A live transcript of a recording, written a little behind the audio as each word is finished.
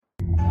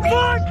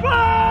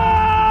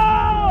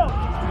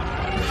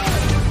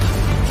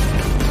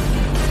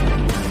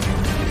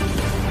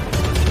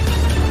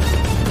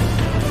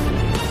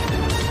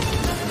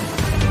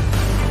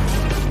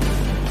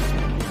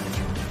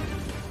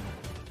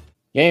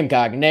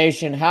Gamecock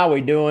Nation, how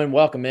we doing?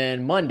 Welcome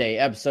in Monday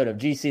episode of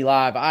GC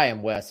Live. I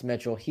am Wes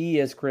Mitchell. He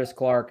is Chris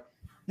Clark.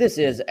 This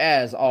is,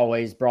 as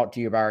always, brought to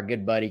you by our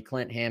good buddy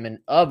Clint Hammond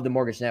of the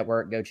Mortgage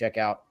Network. Go check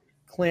out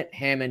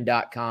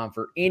clinthammond.com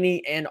for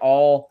any and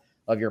all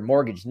of your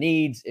mortgage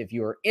needs. If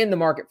you are in the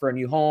market for a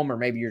new home, or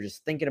maybe you're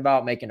just thinking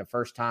about making a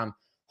first-time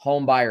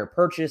home buyer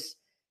purchase,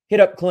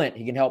 hit up Clint.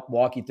 He can help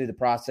walk you through the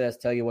process,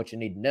 tell you what you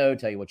need to know,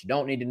 tell you what you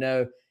don't need to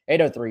know.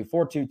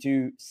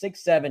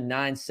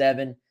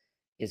 803-422-6797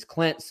 is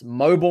Clint's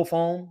mobile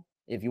phone.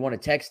 If you want to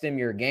text him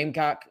your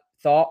Gamecock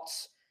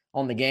thoughts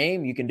on the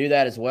game, you can do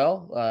that as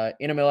well.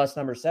 NMLS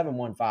number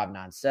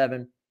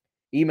 71597.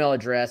 Email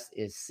address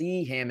is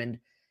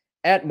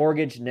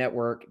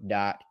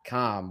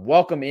chammond@mortgagenetwork.com.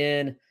 Welcome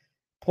in.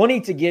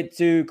 Plenty to get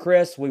to,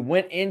 Chris. We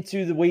went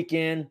into the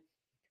weekend,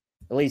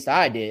 at least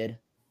I did,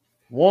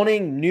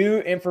 wanting new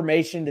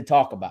information to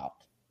talk about.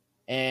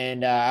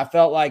 And I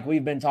felt like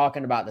we've been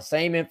talking about the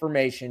same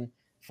information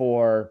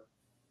for,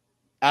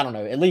 I don't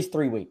know, at least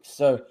 3 weeks.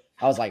 So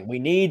I was like, we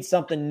need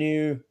something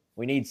new.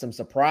 We need some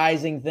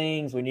surprising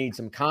things. We need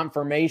some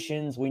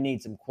confirmations. We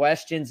need some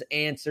questions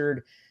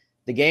answered.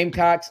 The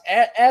Gamecocks,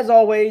 as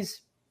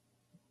always,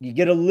 you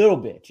get a little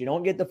bit. You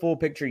don't get the full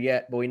picture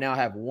yet, but we now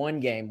have one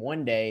game,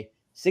 one day,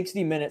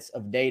 60 minutes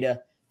of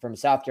data from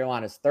South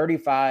Carolina's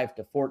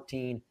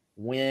 35-14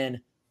 win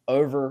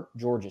over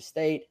Georgia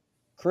State.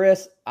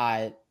 Chris,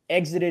 I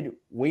exited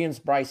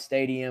Williams-Brice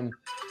Stadium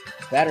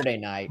Saturday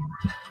night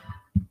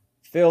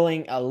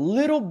feeling a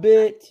little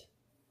bit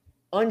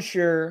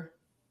unsure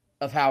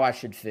of how I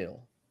should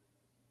feel.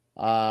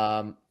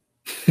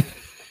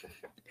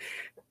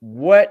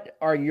 What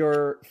are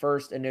your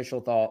first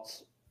initial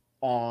thoughts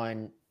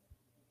on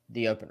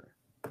the opener?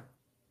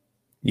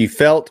 You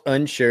felt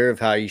unsure of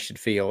how you should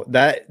feel.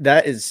 That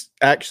is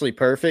actually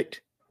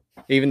perfect,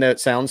 even though it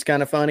sounds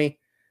kind of funny.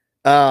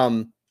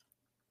 There's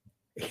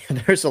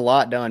a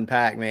lot to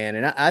unpack, man.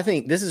 And I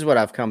think this is what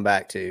I've come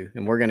back to,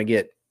 and we're going to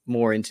get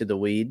more into the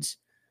weeds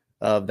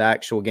of the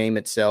actual game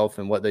itself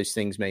and what those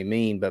things may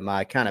mean. But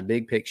my kind of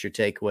big picture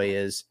takeaway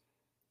is,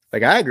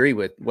 like, I agree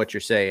with what you're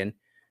saying.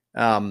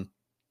 I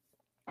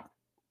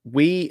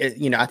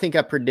think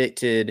I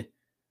predicted,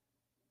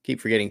 keep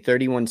forgetting,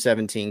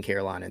 31-17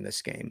 Carolina in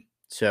this game.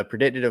 So I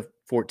predicted a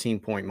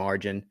 14-point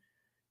margin.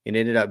 It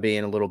ended up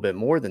being a little bit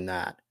more than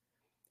that.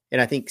 And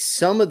I think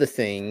some of the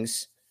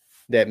things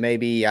that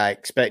maybe I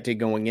expected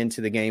going into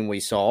the game we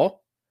saw.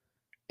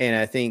 And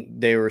I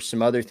think there were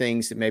some other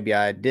things that maybe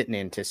I didn't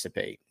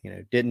anticipate.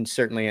 Didn't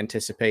certainly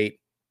anticipate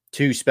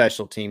 2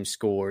 special team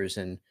scores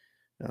and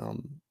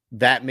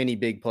that many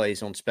big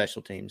plays on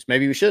special teams.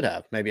 Maybe we should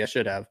have. Maybe I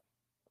should have.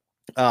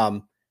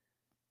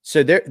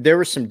 So there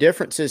were some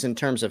differences in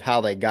terms of how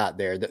they got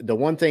there. The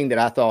one thing that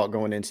I thought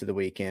going into the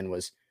weekend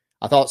was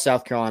I thought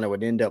South Carolina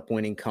would end up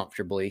winning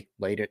comfortably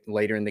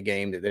later in the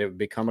game, that it would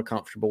become a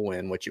comfortable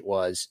win, which it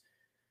was.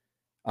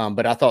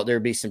 But I thought there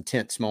would be some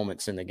tense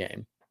moments in the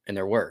game, and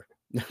there were.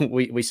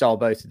 We saw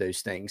both of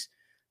those things.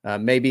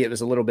 Maybe it was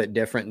a little bit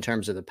different in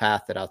terms of the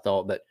path that I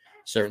thought, but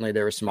certainly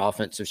there were some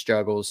offensive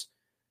struggles.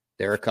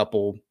 There are a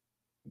couple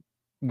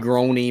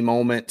groany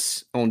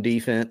moments on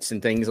defense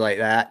and things like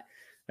that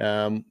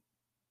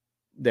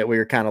that we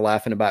were kind of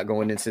laughing about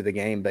going into the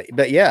game.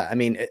 But yeah, I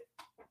mean,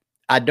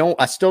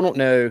 I still don't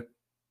know.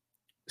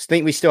 I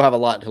think we still have a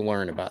lot to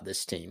learn about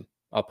this team.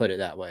 I'll put it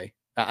that way.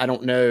 I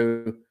don't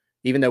know,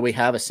 even though we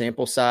have a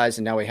sample size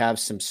and now we have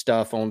some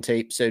stuff on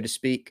tape, so to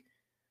speak,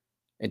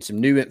 and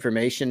some new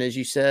information, as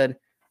you said, I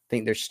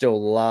think there's still a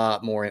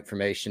lot more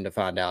information to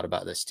find out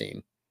about this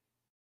team.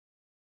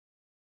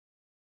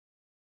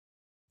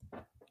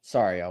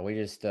 Sorry, y'all. We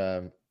just,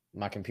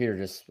 my computer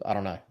just, I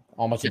don't know,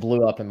 almost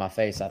blew up in my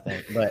face, I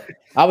think. But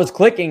I was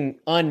clicking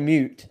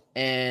unmute,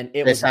 and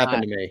it was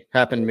happened to me.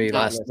 Happened to me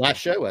last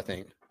show, I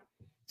think.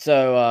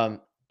 So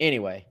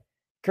anyway,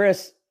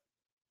 Chris,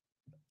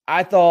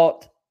 I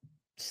thought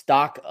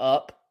stock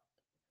up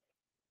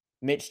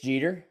Mitch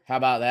Jeter. How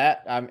about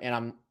that?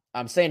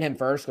 I'm saying him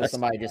first because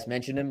somebody just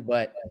mentioned him,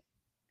 but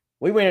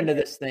we went into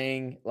this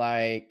thing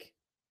like,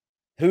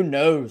 who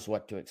knows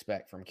what to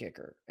expect from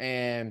kicker.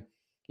 And,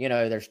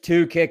 there's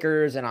 2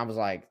 kickers, and I was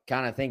like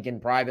kind of thinking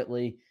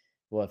privately,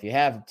 well, if you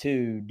have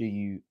 2, do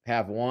you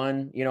have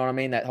 1? You know what I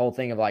mean? That whole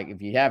thing of like,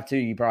 if you have 2,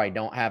 you probably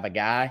don't have a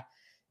guy.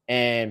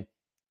 And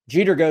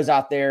Jeter goes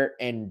out there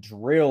and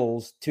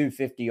drills 2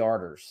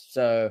 50-yarders.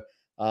 So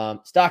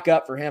stock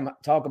up for him.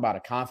 Talk about a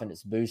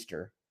confidence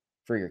booster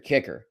for your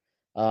kicker.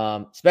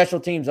 Special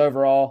teams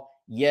overall,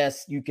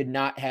 yes, you could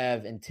not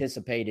have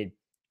anticipated.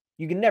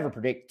 You can never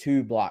predict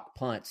 2 block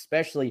punts,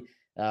 especially,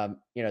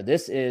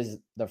 this is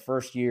the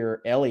first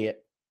year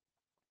Elliott,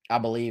 I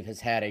believe,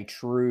 has had a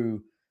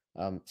true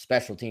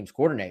special teams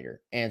coordinator.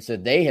 And so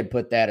they had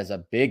put that as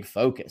a big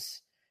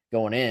focus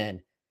going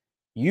in.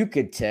 You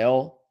could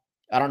tell,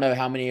 I don't know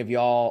how many of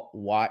y'all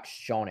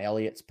watched Sean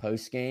Elliott's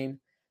post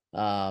game.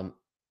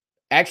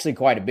 Actually,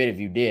 quite a bit of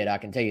you did. I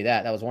can tell you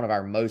that. That was one of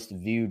our most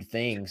viewed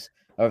things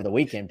over the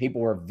weekend. People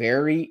were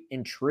very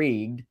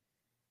intrigued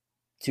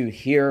to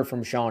hear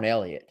from Sean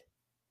Elliott.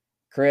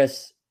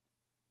 Chris,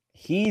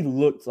 he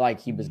looked like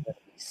he was going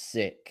to be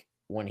sick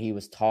when he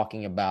was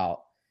talking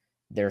about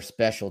their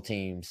special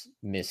teams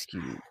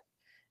miscue.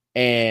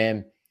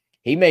 And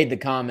he made the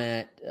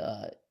comment,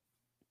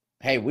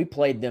 hey, we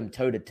played them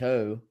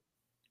toe-to-toe.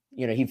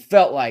 You know, he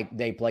felt like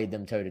they played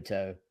them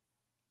toe-to-toe,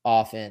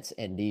 offense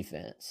and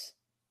defense.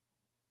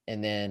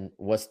 And then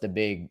what's the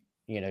big,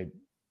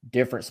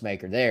 difference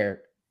maker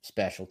there?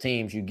 Special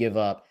teams. You give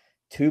up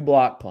 2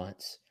 block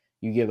punts.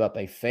 You give up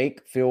a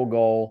fake field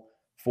goal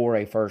for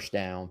a first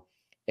down.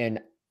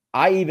 And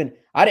I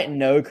didn't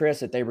know,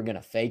 Chris, that they were going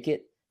to fake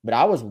it, but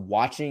I was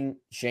watching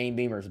Shane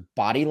Beamer's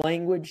body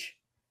language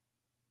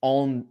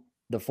on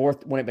the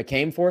fourth, when it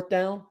became fourth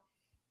down.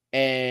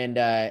 And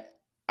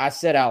I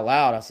said out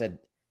loud, I said,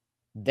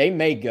 they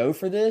may go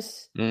for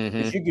this,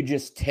 because you could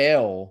just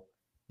tell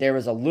there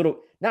was a little,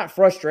 not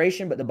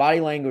frustration, but the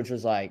body language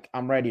was like,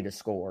 I'm ready to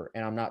score,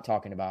 and I'm not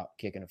talking about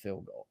kicking a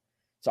field goal.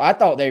 So I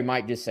thought they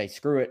might just say,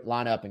 screw it,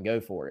 line up and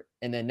go for it.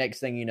 And then next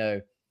thing you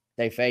know,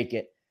 they fake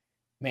it.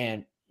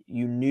 Man,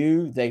 you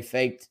knew they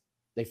faked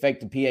the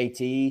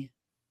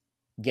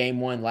PAT game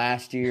 1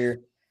 last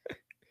year.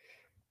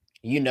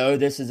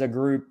 This is a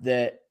group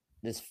that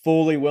is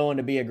fully willing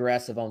to be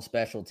aggressive on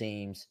special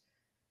teams.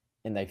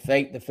 And they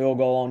faked the field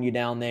goal on you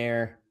down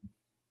there.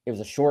 It was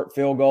a short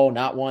field goal,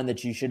 not one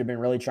that you should have been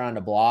really trying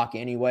to block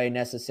anyway,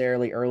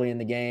 necessarily early in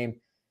the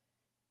game.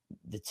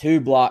 The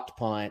 2 blocked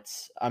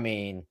punts, I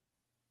mean,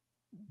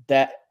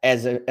 that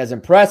as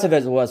impressive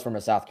as it was from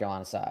a South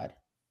Carolina side,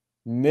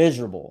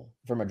 miserable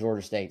from a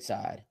Georgia State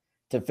side,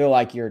 to feel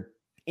like you're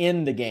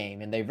in the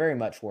game, and they very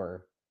much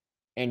were,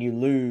 and you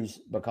lose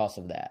because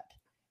of that.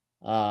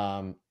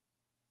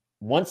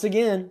 Once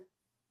again,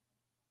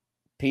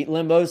 Pete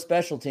Lembo's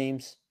special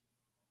teams,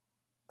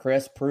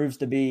 Chris, proves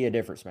to be a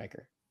difference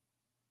maker.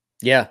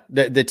 Yeah,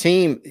 the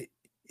team,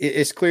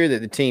 it's clear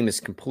that the team is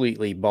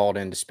completely bought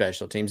into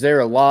special teams. There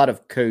are a lot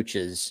of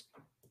coaches,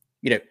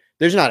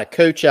 there's not a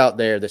coach out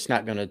there that's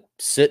not going to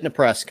sit in a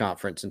press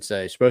conference and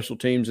say, special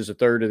teams is a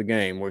third of the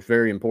game. It's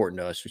very important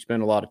to us. We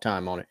spend a lot of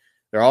time on it.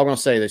 They're all going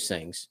to say those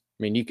things.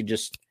 I mean, you could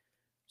just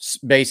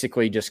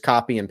basically just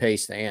copy and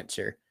paste the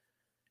answer.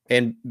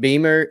 And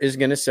Beamer is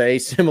going to say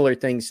similar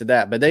things to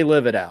that, but they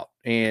live it out.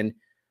 And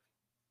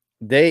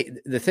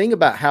the thing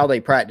about how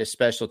they practice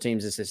special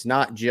teams is it's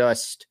not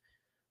just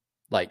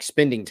like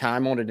spending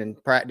time on it in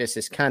practice.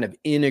 It's kind of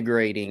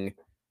integrating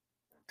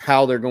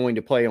how they're going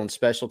to play on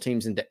special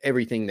teams into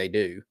everything they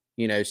do,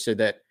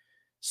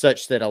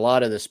 such that a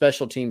lot of the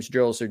special teams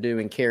drills they're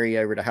doing carry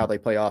over to how they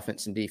play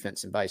offense and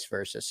defense and vice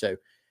versa. So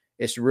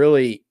it's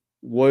really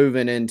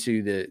woven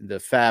into the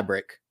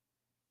fabric,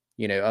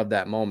 of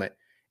that moment.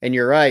 And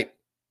you're right.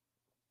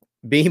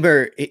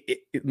 Beamer,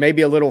 it may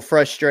be a little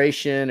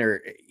frustration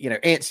or,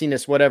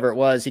 antsiness, whatever it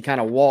was. He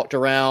kind of walked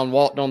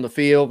on the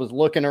field, was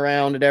looking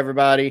around at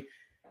everybody,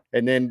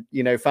 and then,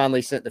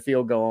 finally sent the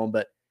field goal on.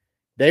 But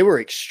they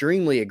were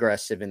extremely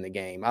aggressive in the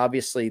game.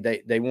 Obviously,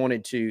 they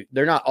wanted to –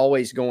 they're not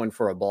always going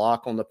for a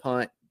block on the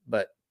punt,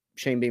 but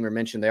Shane Beamer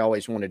mentioned they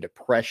always wanted to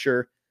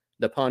pressure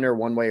the punter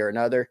one way or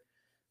another.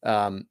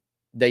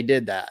 They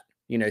did that,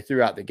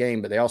 throughout the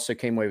game, but they also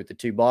came away with the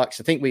 2 blocks.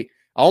 I think we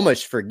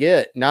almost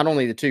forget not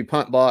only the 2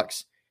 punt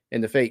blocks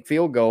and the fake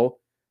field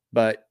goal,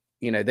 but,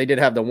 they did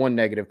have the 1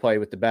 negative play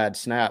with the bad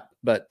snap,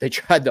 but they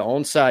tried the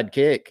onside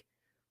kick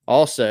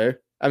also.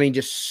 I mean,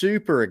 just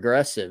super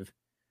aggressive.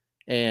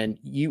 And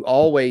you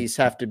always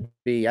have to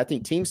be, I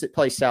think teams that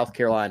play South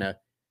Carolina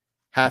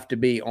have to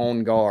be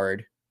on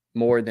guard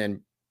more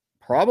than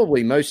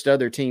probably most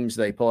other teams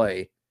they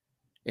play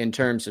in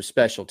terms of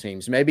special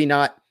teams. Maybe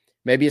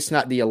it's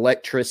not the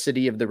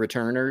electricity of the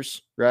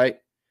returners, right?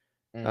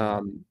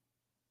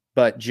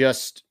 But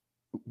just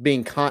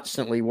being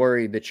constantly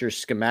worried that you're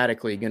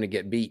schematically going to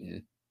get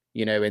beaten,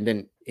 and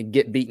then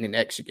get beaten and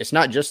execute. It's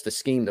not just the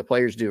scheme. The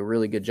players do a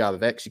really good job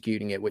of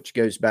executing it, which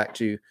goes back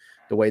to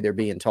the way they're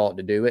being taught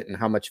to do it and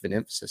how much of an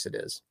emphasis it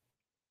is.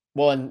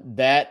 Well, and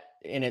that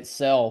in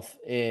itself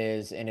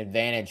is an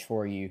advantage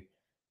for you,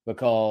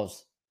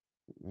 because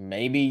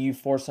maybe you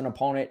force an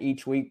opponent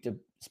each week to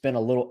spend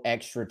a little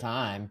extra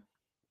time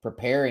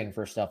preparing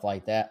for stuff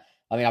like that.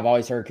 I mean, I've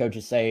always heard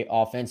coaches say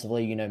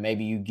offensively,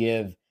 maybe you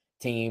give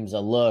teams a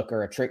look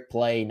or a trick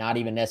play, not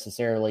even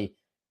necessarily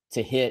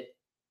to hit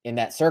in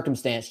that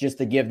circumstance, just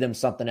to give them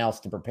something else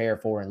to prepare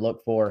for and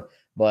look for.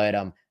 But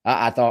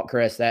I thought,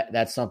 Chris,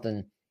 that's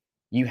something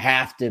you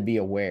have to be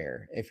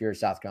aware if you're a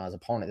South Carolina's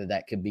opponent,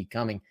 that could be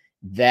coming.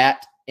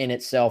 That in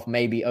itself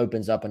maybe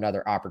opens up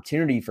another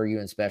opportunity for you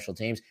in special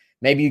teams.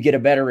 Maybe you get a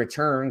better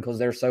return because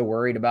they're so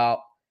worried about,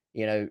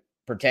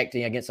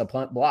 protecting against a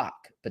punt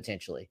block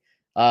potentially.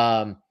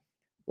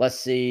 Let's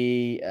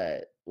see.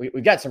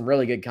 We've got some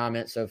really good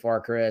comments so far,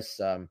 Chris.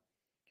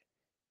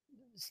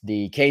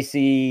 The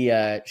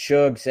KC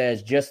Shug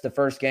says, just the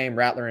first game,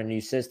 Rattler in a new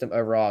system.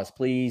 Overall, I was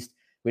pleased.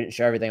 We didn't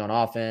show everything on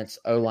offense.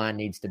 O-line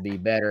needs to be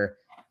better.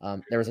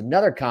 There was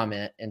another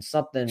comment and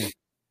something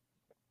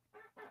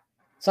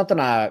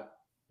I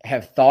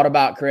have thought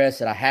about, Chris,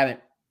 that I haven't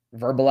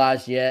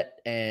verbalized yet.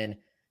 And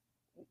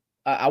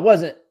I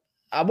wasn't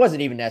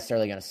even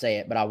necessarily going to say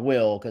it, but I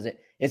will, because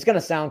it it's going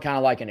to sound kind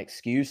of like an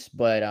excuse,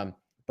 but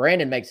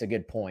Brandon makes a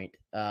good point.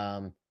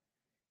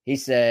 He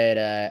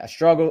said, I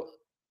struggled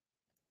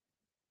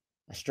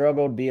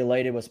to be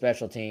elated with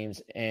special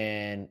teams,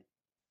 and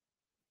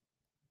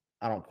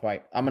I'm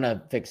going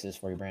to fix this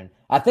for you, Brandon.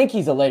 I think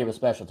he's elated with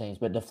special teams,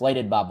 but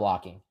deflated by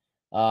blocking.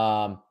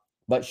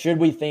 But should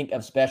we think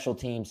of special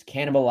teams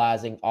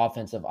cannibalizing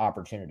offensive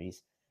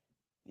opportunities?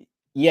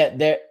 Yet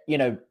there,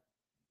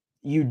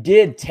 you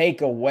did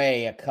take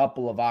away a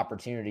couple of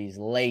opportunities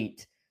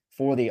late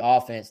for the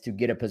offense to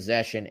get a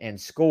possession and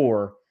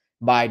score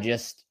by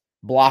just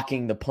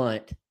blocking the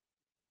punt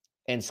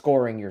and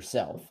scoring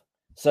yourself.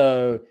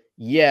 So,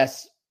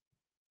 yes,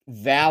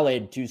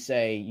 valid to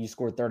say you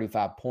scored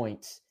 35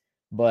 points,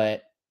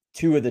 but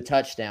 2 of the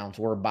touchdowns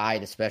were by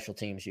the special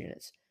teams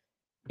units.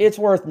 It's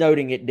worth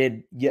noting it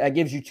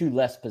gives you 2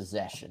 less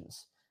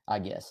possessions, I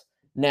guess.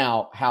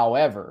 Now,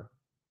 however,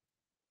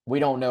 we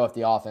don't know if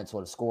the offense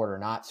would have scored or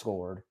not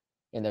scored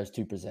in those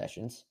 2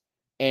 possessions.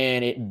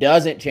 And it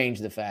doesn't change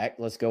the fact,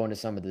 let's go into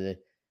some of the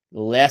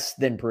less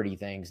than pretty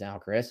things now,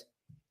 Chris.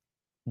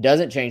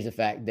 Doesn't change the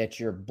fact that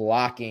you're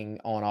blocking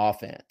on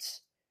offense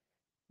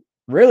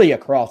really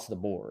across the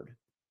board.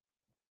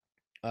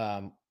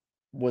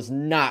 Was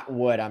not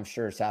what I'm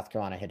sure South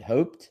Carolina had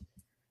hoped.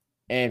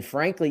 And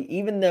frankly,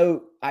 even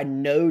though I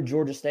know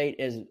Georgia State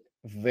is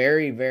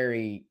very,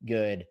 very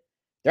good,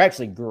 they're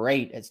actually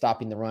great at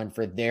stopping the run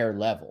for their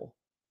level.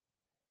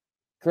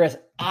 Chris,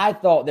 I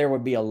thought there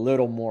would be a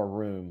little more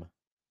room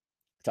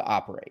to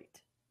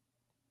operate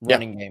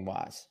running game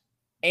wise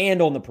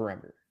and on the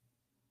perimeter.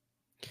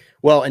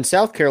 Well, and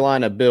South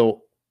Carolina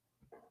built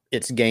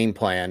its game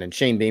plan, and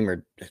Shane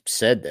Beamer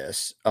said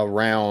this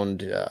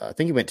around, I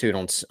think he went to it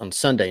on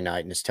Sunday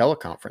night in his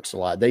teleconference a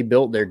lot. They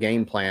built their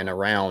game plan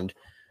around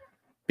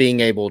being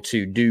able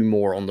to do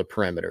more on the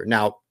perimeter.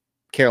 Now,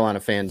 Carolina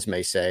fans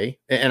may say,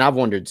 and I've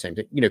wondered the same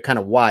thing, kind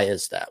of why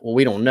is that? Well,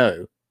 we don't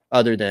know,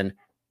 other than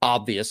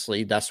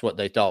obviously that's what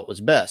they thought was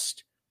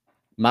best.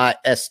 My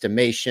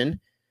estimation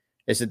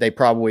is that they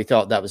probably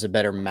thought that was a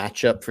better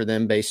matchup for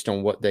them based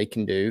on what they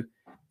can do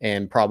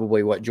and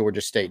probably what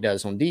Georgia State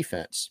does on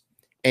defense.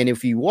 And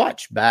if you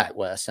watch back,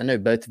 Wes, I know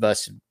both of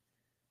us,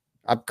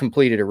 I've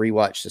completed a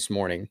rewatch this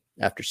morning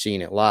after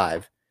seeing it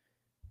live.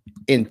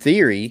 In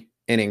theory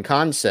and in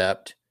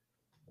concept,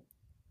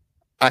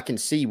 I can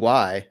see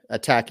why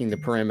attacking the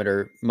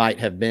perimeter might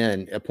have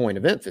been a point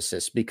of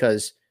emphasis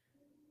because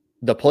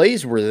the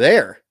plays were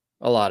there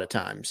a lot of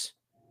times.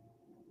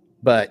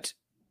 But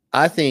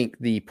I think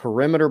the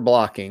perimeter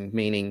blocking,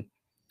 meaning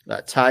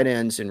tight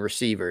ends and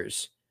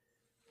receivers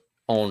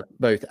on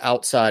both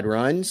outside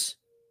runs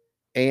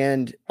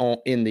and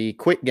in the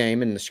quick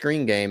game and the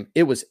screen game,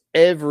 it was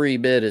every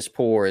bit as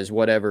poor as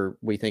whatever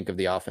we think of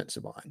the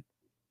offensive line.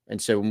 And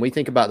so when we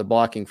think about the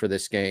blocking for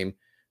this game,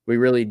 we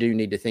really do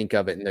need to think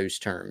of it in those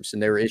terms.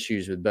 And there were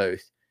issues with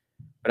both.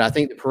 But I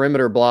think the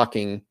perimeter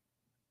blocking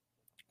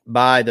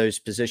by those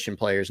position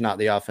players, not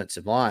the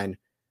offensive line,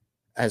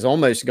 has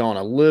almost gone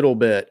a little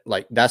bit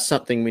like that's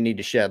something we need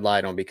to shed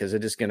light on because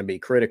it is going to be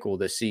critical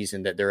this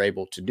season that they're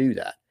able to do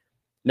that.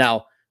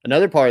 Now,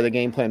 another part of the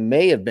game plan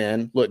may have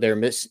been, look, they're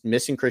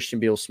missing Christian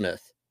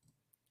Beal-Smith.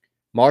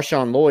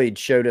 Marshawn Lloyd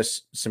showed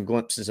us some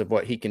glimpses of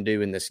what he can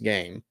do in this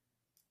game.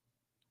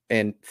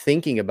 And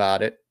thinking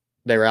about it,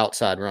 they're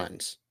outside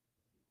runs.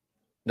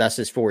 That's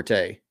his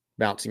forte,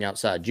 bouncing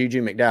outside.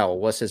 Juju McDowell,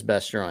 what's his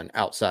best run?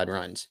 Outside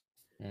runs.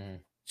 Mm.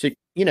 So,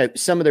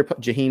 some of their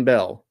Jaheim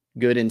Bell,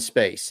 good in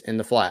space, in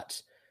the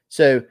flats.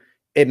 So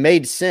it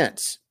made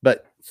sense,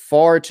 but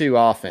far too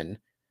often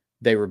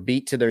they were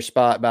beat to their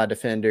spot by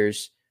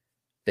defenders.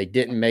 They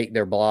didn't make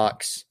their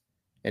blocks.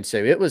 And so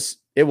it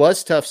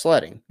was tough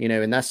sledding,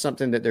 and that's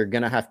something that they're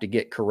going to have to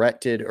get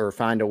corrected or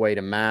find a way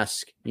to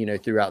mask,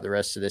 throughout the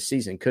rest of this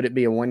season. Could it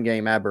be a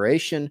one-game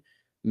aberration?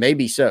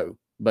 Maybe so,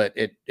 but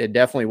it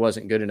definitely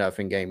wasn't good enough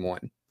in game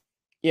 1.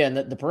 Yeah, and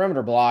the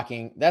perimeter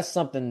blocking, that's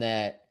something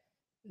that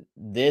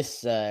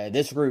this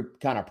group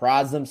kind of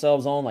prides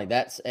themselves on. Like,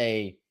 that's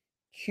a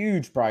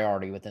huge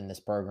priority within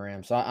this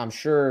program. So I'm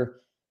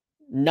sure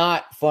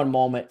not fun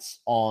moments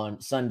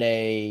on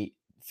Sunday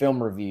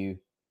film review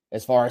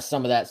as far as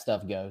some of that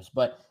stuff goes.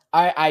 But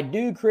I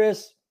do,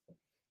 Chris,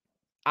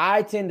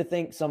 I tend to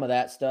think some of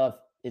that stuff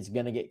is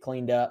going to get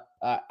cleaned up.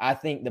 I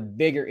think the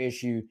bigger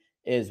issue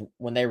is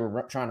when they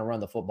were trying to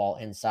run the football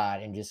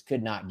inside and just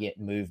could not get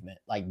movement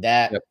like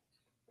that. Yep.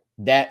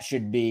 That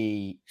should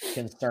be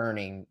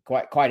concerning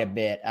quite a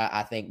bit,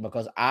 I think,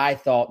 because I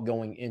thought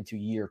going into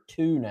year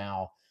 2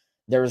 now,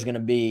 there was going to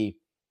be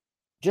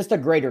just a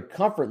greater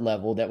comfort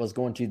level that was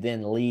going to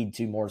then lead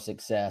to more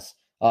success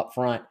up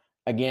front.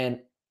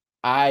 Again,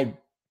 I'm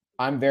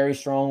very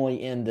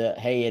strongly in the,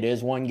 hey, it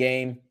is one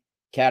game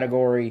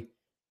category,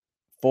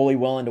 fully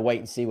willing to wait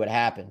and see what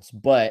happens,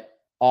 but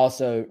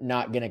also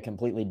not going to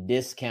completely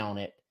discount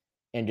it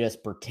and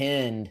just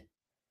pretend,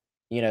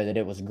 that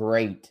it was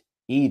great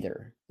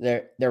either.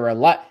 There were a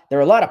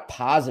lot of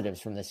positives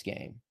from this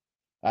game,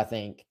 I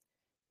think.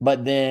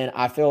 But then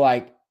I feel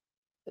like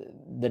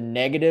the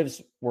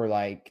negatives were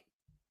like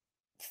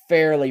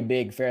fairly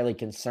big, fairly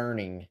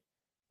concerning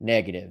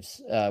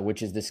negatives,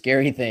 which is the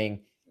scary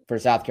thing for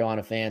South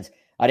Carolina fans.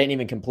 I didn't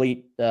even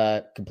complete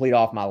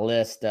off my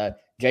list.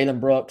 Jalen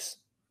Brooks,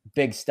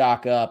 big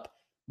stock up.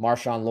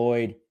 Marshawn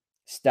Lloyd,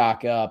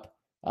 stock up.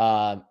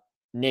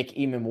 Nick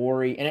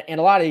Emmanwori. And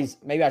a lot of these,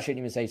 maybe I shouldn't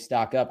even say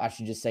stock up. I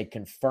should just say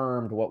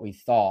confirmed what we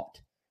thought.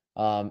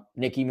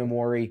 Nick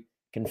Emmanwori,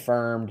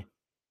 confirmed.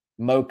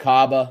 Mo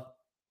Kaba,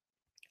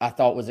 I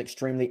thought was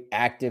extremely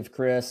active,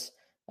 Chris.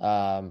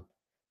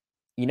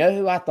 You know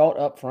who I thought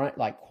up front,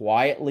 like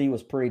quietly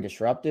was pretty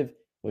disruptive,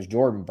 was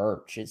Jordan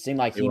Burch. It seemed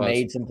like he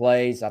made some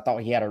plays. I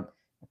thought he had a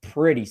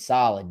pretty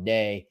solid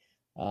day.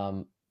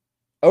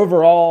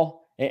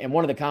 Overall, and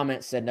one of the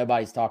comments said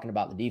nobody's talking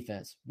about the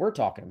defense. We're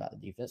talking about the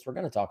defense. We're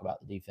going to talk about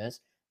the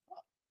defense.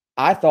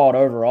 I thought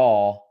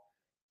overall,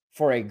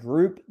 for a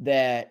group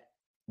that,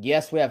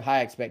 yes, we have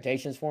high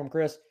expectations for him,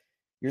 Chris,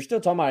 you're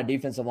still talking about a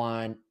defensive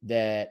line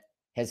that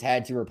has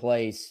had to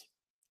replace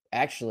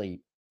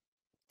actually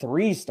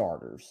 3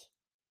 starters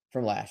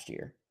from last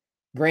year.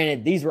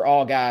 Granted, these were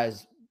all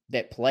guys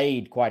that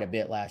played quite a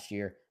bit last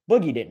year.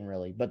 Boogie didn't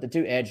really, but the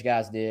 2 edge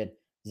guys did.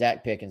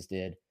 Zach Pickens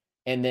did.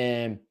 And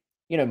then,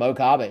 Mo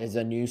Kaba is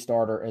a new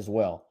starter as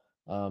well.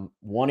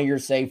 One of your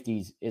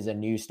safeties is a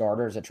new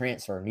starter, is a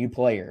transfer, a new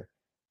player.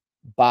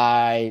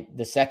 By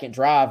the second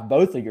drive,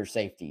 both of your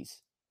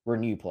safeties were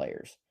new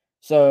players.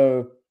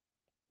 So,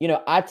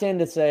 I tend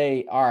to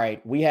say, all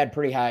right, we had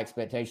pretty high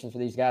expectations for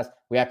these guys.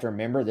 We have to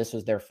remember this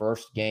was their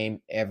first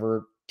game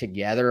ever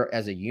together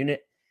as a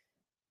unit.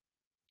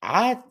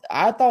 I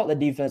thought the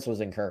defense was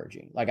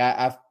encouraging. Like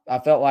I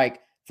felt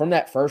like from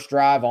that first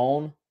drive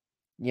on,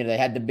 they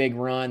had the big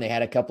run. They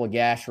had a couple of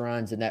gash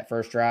runs in that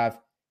first drive.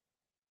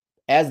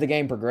 As the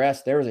game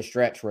progressed, there was a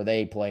stretch where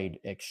they played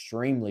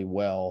extremely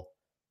well.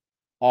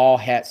 All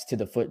hats to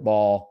the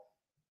football,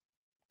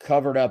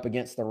 covered up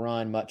against the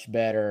run much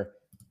better,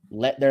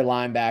 let their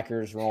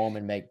linebackers roam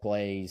and make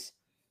plays.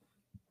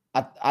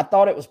 I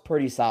thought it was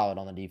pretty solid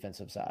on the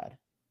defensive side.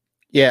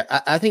 Yeah,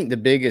 I think the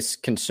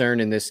biggest concern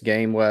in this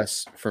game,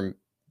 Wes, from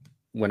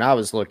when I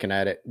was looking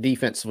at it,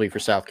 defensively for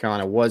South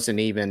Carolina, wasn't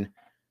even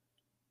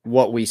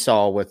what we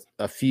saw with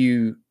a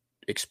few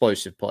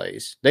explosive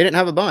plays. They didn't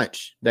have a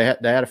bunch. They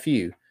had a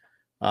few.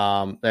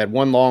 They had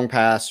one long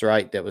pass,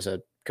 right, that was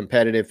a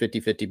competitive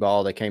 50-50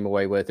 ball. They came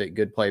away with it.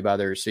 Good play by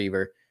the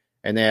receiver.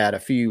 And they had a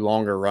few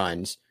longer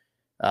runs.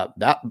 But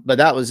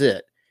that was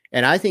it.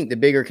 And I think the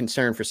bigger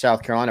concern for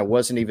South Carolina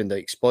wasn't even the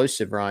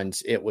explosive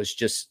runs. It was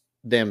just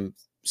them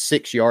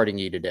 6-yarding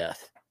you to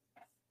death.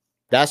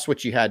 That's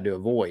what you had to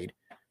avoid.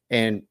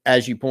 And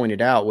as you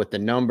pointed out, with the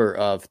number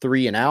of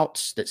 3 and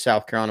outs that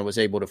South Carolina was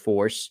able to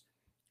force,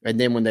 and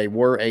then when they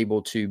were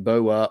able to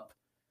bow up,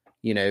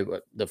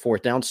 the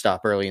 4th down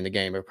stop early in the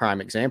game, a prime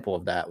example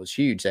of that was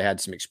huge. They had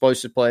some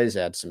explosive plays.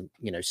 They had some,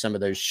 some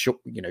of those,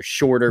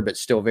 shorter but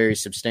still very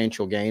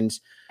substantial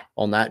gains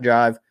on that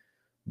drive.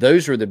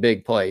 Those were the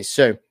big plays.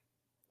 So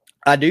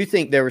I do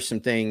think there were some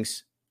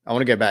things. I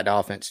want to go back to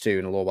offense too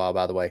in a little while,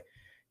 by the way.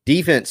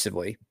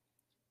 Defensively,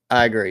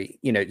 I agree.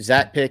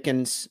 Zach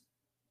Pickens,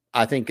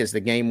 I think as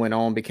the game went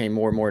on, became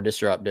more and more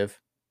disruptive.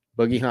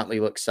 Boogie Huntley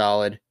looked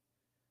solid.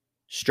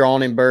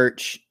 Strachan and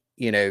Burch,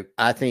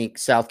 I think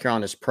South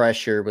Carolina's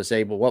pressure was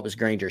able, what was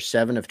Granger,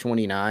 7 of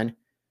 29?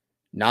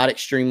 Not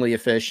extremely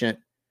efficient.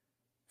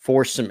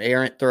 Forced some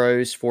errant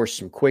throws, forced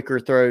some quicker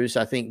throws,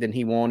 I think, than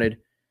he wanted.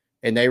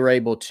 And they were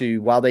able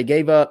to, while they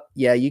gave up,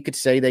 you could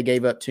say they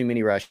gave up too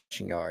many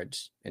rushing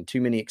yards and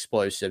too many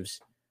explosives.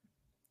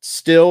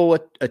 Still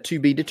a to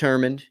be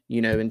determined,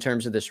 in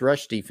terms of this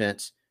rush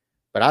defense.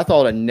 But I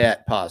thought a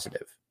net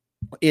positive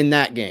in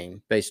that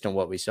game based on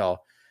what we saw.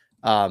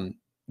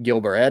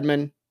 Gilbert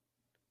Edmond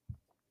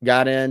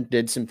got in,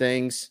 did some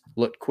things,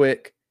 looked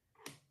quick.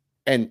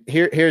 And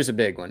here's a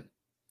big one.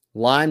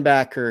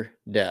 Linebacker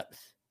depth.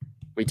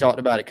 We talked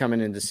about it coming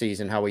into the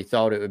season, how we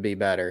thought it would be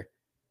better.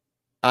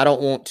 I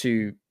don't want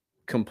to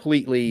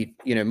completely,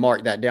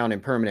 mark that down in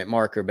permanent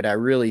marker, but I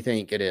really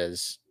think it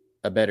is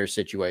a better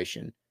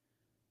situation.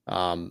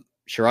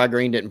 Sherrod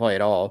Green didn't play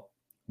at all,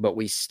 but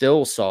we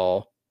still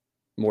saw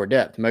more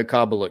depth. Mo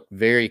Kaba looked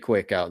very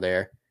quick out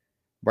there.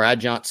 Brad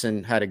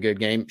Johnson had a good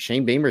game.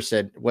 Shane Beamer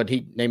said what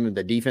he named him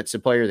the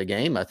defensive player of the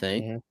game, I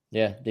think. Mm-hmm.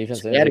 Yeah,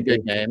 defensive. So he had a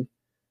good game.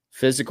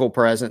 Physical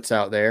presence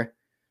out there.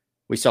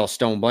 We saw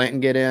Stone Blanton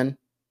get in.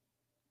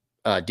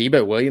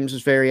 Debo Williams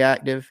was very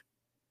active.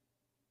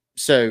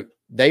 So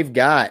they've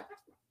got,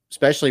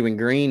 especially when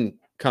Green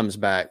comes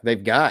back,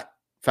 they've got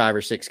 5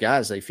 or 6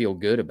 guys they feel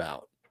good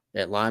about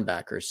at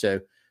linebacker.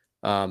 So,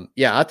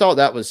 I thought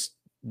that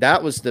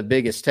was the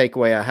biggest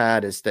takeaway I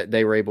had, is that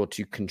they were able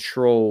to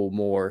control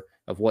more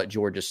of what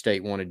Georgia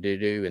State wanted to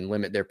do and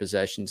limit their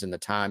possessions and the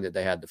time that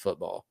they had the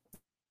football.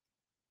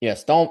 Yeah,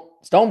 Stone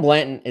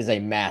Blanton is a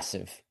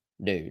massive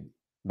dude,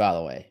 by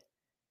the way.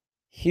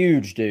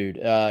 Huge dude.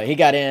 He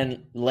got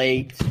in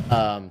late.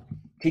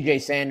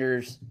 TJ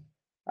Sanders,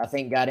 I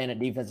think, got in at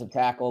defensive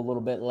tackle a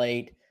little bit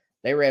late.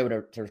 They were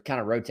able to kind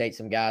of rotate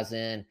some guys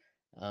in.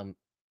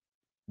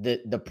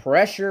 The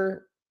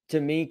pressure, to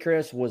me,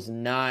 Chris, was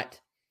not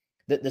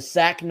 – the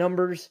sack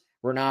numbers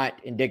were not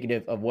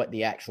indicative of what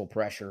the actual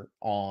pressure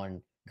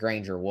on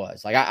Granger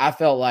was. Like I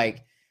felt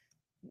like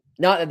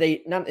not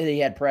that he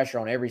had pressure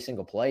on every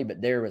single play,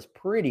 but there was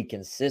pretty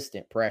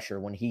consistent pressure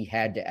when he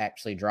had to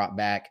actually drop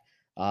back.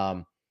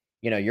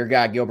 Your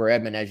guy Gilbert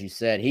Edmond, as you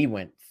said, he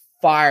went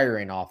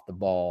firing off the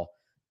ball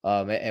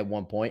at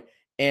one point.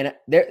 And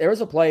there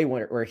was a play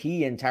where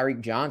he and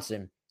Tyreek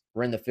Johnson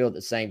were in the field at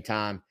the same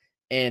time,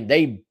 and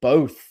they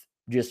both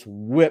just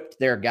whipped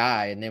their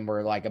guy and then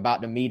were like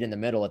about to meet in the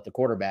middle at the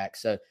quarterback.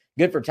 So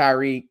good for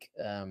Tyreek,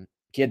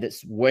 kid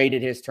that's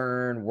waited his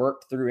turn,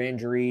 worked through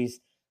injuries,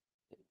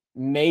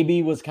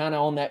 maybe was kind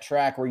of on that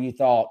track where you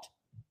thought,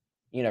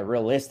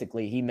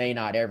 realistically, he may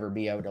not ever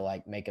be able to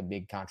like make a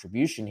big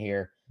contribution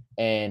here,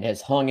 and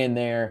has hung in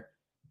there,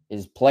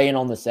 is playing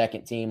on the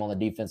second team on the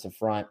defensive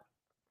front.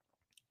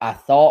 I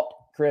thought,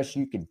 Chris,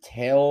 you could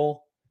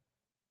tell,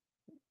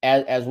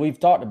 as we've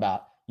talked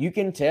about, you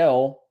can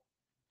tell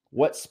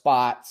what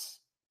spots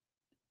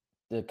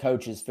the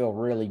coaches feel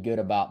really good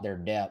about their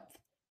depth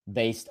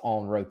based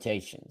on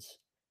rotations.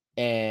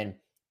 And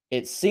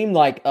it seemed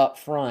like up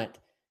front,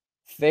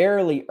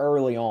 fairly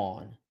early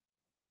on,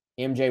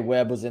 MJ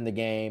Webb was in the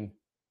game.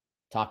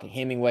 Tonka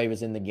Hemingway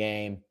was in the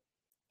game.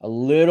 A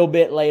little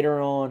bit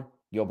later on,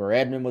 Gilbert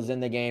Edmond was in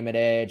the game at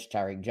edge.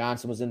 Tyreek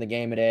Johnson was in the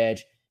game at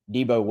edge.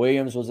 Debo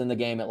Williams was in the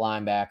game at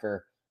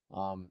linebacker.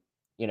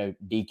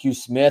 DQ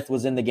Smith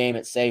was in the game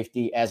at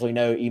safety. As we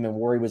know, Eamon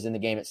Worry was in the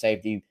game at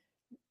safety,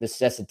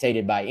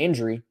 necessitated by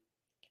injury.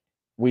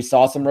 We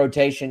saw some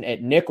rotation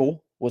at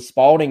nickel with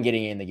Spalding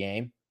getting in the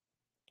game.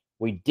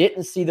 We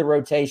didn't see the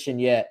rotation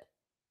yet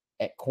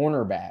at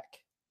cornerback,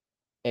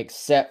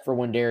 except for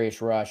when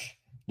Darius Rush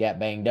got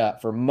banged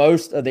up. For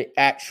most of the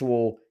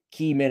actual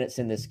key minutes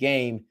in this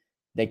game,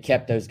 they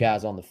kept those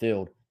guys on the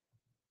field.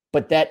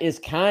 But that is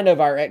kind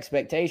of our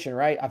expectation,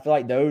 right? I feel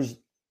like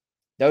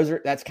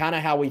that's kind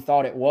of how we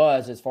thought it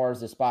was as far as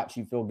the spots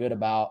you feel good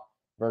about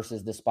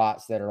versus the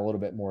spots that are a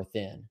little bit more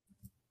thin.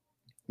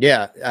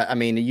 Yeah, I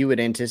mean, you would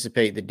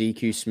anticipate that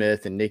DQ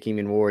Smith and Nick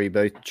Eamon,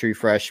 both true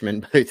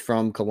freshmen, both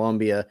from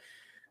Columbia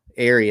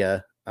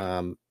area,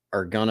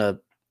 are going to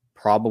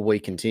probably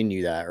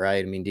continue that,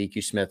 right? I mean,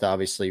 DQ Smith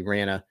obviously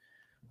ran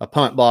a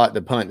punt block,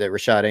 the punt that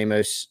Rashad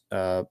Amos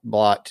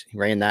blocked. He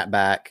ran that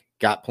back,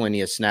 got plenty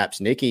of snaps.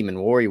 Nick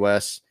Eamon,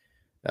 Wes,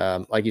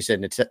 like you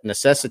said,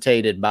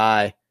 necessitated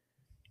by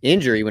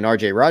injury when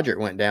RJ Roderick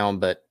went down,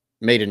 but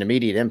made an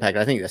immediate impact.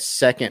 I think the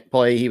second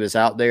play he was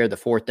out there, the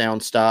fourth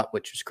down stop,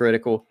 which was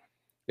critical,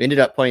 ended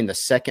up playing the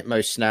second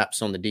most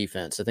snaps on the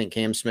defense. I think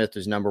Cam Smith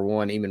was number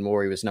one, Eamon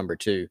Morey was number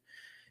two.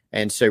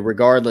 And so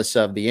regardless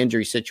of the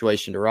injury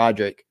situation to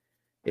Roderick,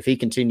 if he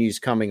continues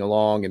coming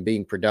along and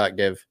being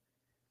productive,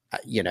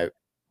 it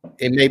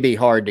may be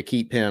hard to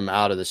keep him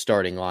out of the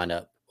starting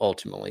lineup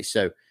ultimately.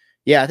 So,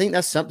 yeah, I think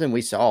that's something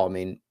we saw. I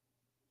mean,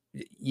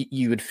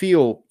 you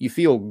feel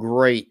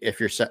great if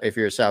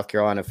you're a South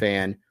Carolina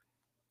fan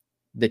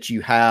that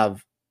you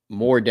have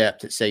more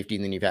depth at safety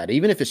than you've had.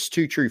 Even if it's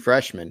two true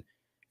freshmen,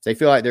 if they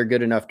feel like they're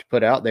good enough to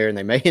put out there and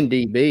they may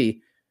indeed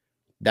be,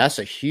 that's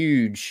a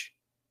huge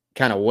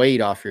kind of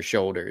weight off your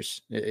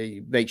shoulders.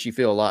 It makes you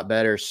feel a lot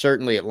better.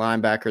 Certainly at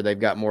linebacker, they've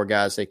got more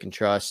guys they can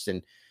trust.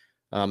 And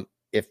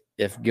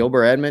if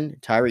Gilbert Edmond,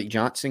 Tyreek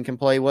Johnson can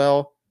play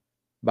well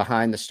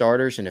behind the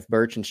starters, and if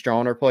Birch and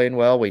Straughn are playing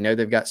well, we know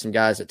they've got some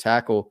guys at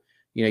tackle.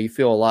 You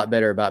feel a lot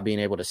better about being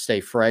able to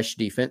stay fresh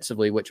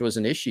defensively, which was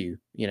an issue,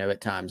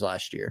 at times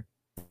last year.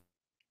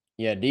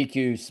 Yeah,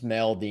 DQ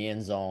smelled the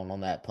end zone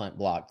on that punt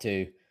block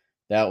too.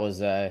 That was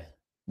that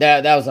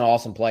was an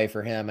awesome play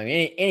for him. I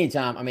mean,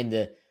 anytime. I mean,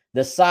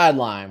 the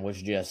sideline was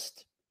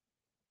just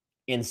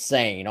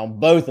insane on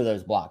both of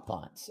those block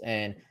punts.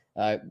 And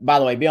by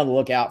the way, be on the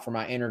lookout for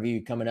my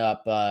interview coming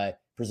up,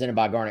 presented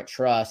by Garnet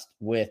Trust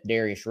with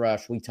Darius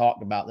Rush. We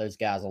talked about those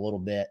guys a little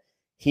bit.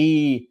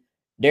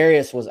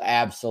 Darius was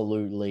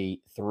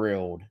absolutely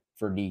thrilled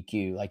for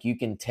DQ. Like, you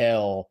can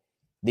tell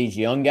these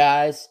young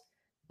guys,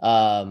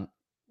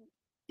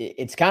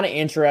 it's kind of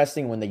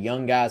interesting when the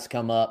young guys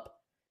come up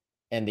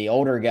and the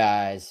older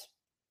guys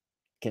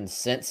can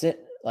sense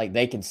it. Like,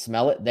 they can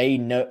smell it. They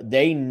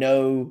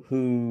know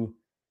who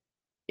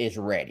is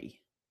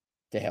ready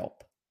to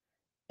help.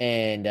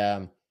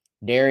 And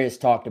Darius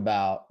talked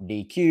about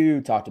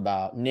DQ, talked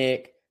about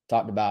Nick,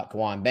 talked about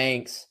Kawan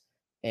Banks.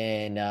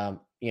 And,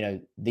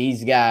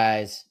 these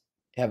guys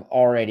have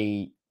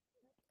already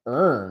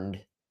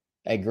earned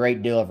a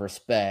great deal of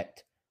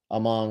respect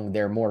among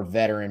their more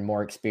veteran,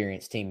 more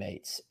experienced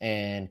teammates.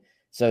 And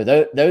so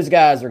those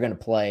guys are going to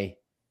play.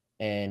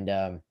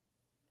 And,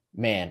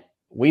 man,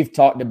 we've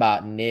talked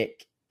about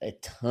Nick a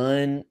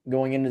ton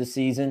going into the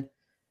season.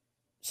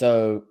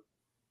 So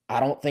I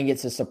don't think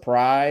it's a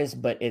surprise,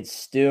 but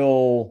it's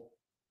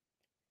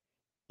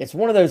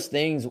one of those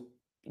things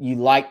you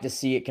like to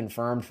see it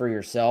confirmed for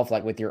yourself,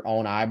 like with your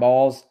own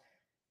eyeballs.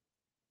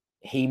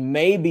 He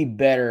may be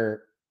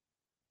better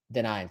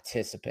than I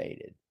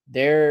anticipated.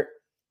 There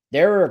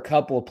were a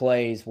couple of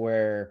plays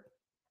where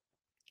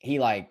he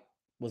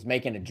was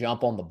making a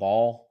jump on the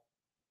ball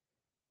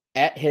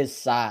at his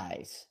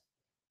size.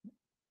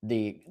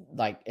 the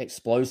like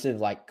explosive,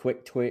 like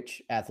quick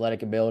twitch,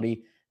 athletic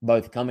ability,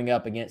 both coming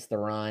up against the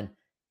run,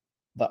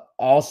 but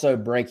also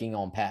breaking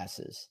on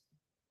passes.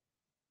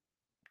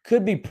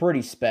 Could be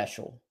pretty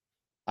special,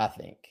 I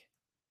think.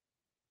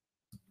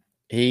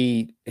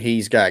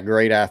 He's got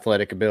great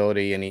athletic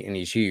ability and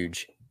he's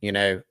huge,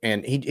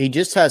 and he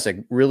just has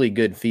a really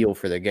good feel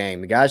for the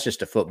game. The guy's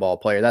just a football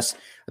player. I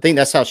think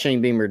that's how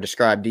Shane Beamer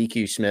described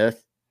DQ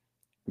Smith.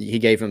 He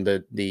gave him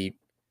the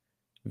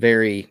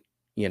very,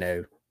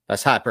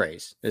 that's high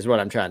praise is what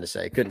I'm trying to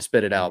say. Couldn't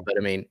spit it out, but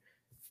I mean,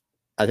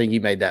 I think you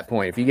made that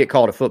point. If you get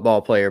called a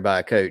football player by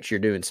a coach,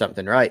 you're doing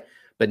something right.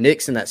 But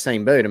Nick's in that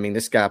same boat. I mean,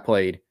 this guy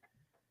played,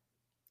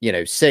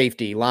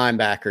 safety,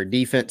 linebacker,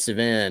 defensive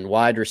end,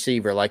 wide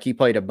receiver. Like he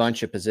played a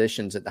bunch of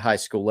positions at the high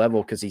school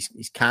level because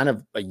he's kind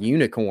of a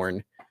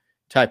unicorn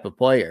type of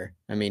player.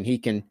 I mean, he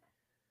can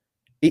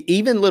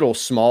even little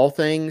small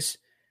things.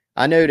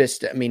 I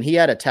noticed, he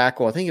had a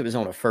tackle. I think it was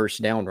on a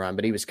first down run,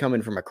 but he was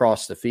coming from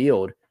across the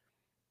field.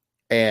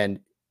 And,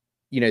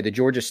 the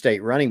Georgia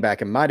State running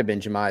back, it might have been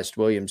Jemias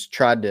Williams,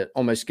 tried to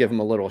almost give him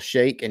a little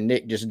shake, and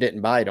Nick just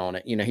didn't bite on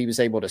it. He was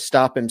able to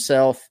stop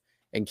himself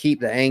and keep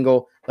the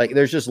angle. Like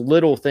there's just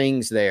little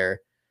things there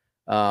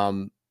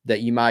that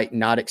you might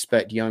not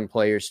expect young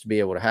players to be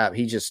able to have.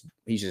 He just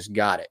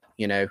got it,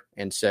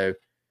 And so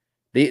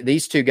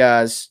these two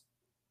guys,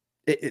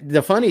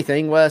 the funny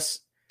thing,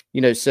 Wes,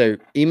 so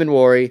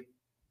Emmanwori,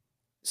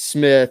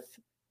 Smith,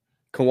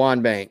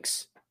 Kawan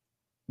Banks,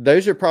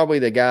 those are probably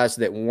the guys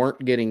that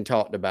weren't getting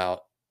talked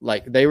about.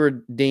 Like they were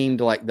deemed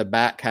like the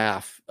back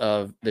half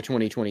of the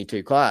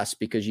 2022 class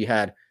because you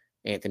had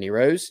Anthony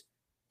Rose,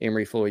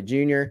 Emory Floyd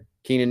Jr.,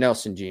 Keenan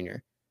Nelson Jr.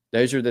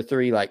 Those are the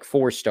three like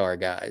 4-star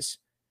guys.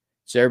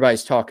 So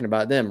everybody's talking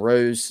about them.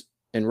 Rose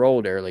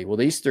enrolled early. Well,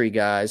 these three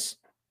guys,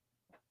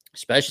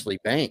 especially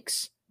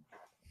Banks,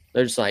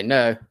 they're just like,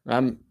 no,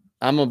 I'm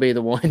gonna be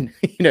the one,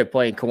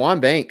 playing.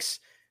 Kawan Banks,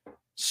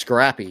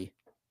 scrappy,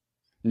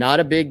 not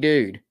a big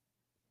dude,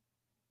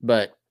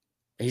 but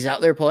he's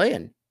out there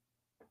playing.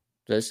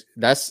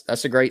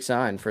 That's a great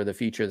sign for the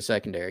future of the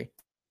secondary.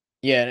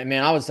 Yeah,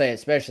 I would say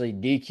especially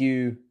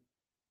DQ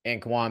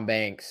and Kawan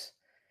Banks.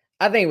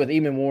 I think with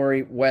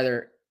Emmanwori,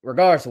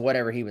 regardless of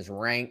whatever he was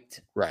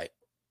ranked, right,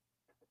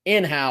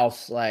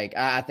 in-house, like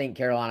I think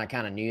Carolina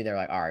kind of knew. They're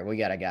like, all right, we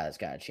got a guy that's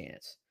got a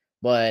chance.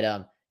 But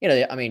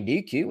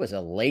DQ was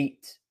a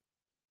late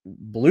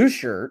blue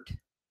shirt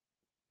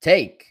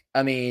take.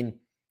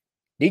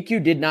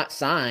 DQ did not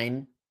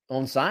sign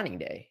on signing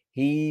day.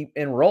 He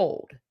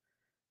enrolled.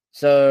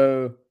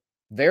 So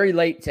very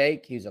late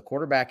take. He was a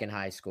quarterback in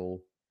high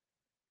school.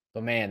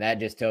 But man, that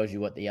just tells you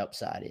what the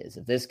upside is.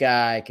 If this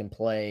guy can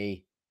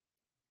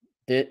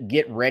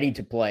get ready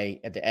to play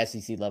at the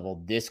SEC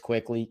level this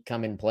quickly,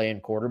 come in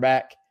playing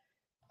quarterback,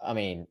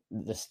 the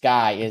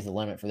sky is the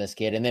limit for this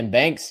kid. And then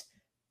Banks,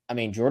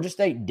 Georgia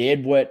State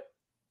did what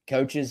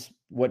good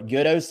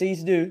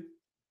OCs do.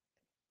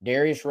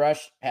 Darius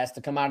Rush has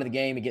to come out of the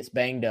game. He gets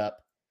banged up.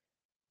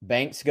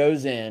 Banks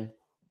goes in.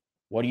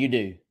 What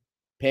do?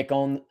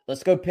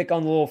 Let's go pick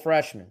on the little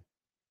freshman.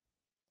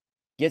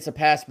 Gets a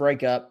pass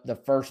breakup, the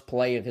first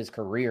play of his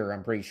career,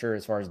 I'm pretty sure,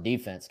 as far as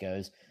defense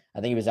goes.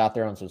 I think he was out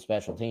there on some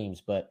special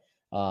teams. But,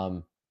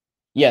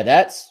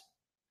 that's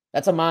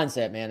a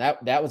mindset, man.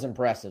 That was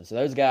impressive. So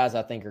those guys,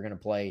 I think, are going to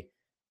play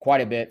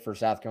quite a bit for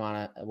South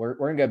Carolina. We're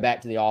going to go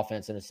back to the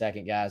offense in a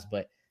second, guys.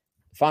 But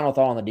final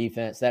thought on the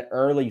defense, that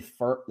early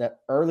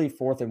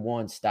 4th and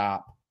 1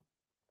 stop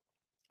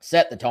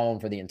set the tone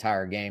for the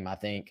entire game, I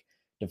think,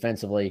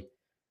 defensively.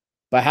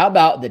 But how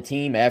about the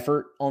team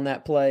effort on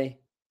that play?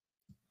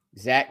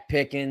 Zach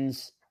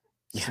Pickens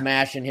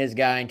smashing his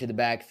guy into the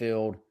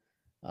backfield.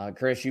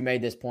 Chris, you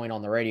made this point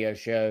on the radio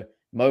show.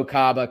 Mo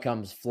Kaba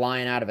comes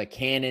flying out of a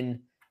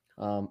cannon,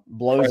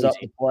 blows up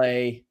the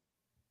play.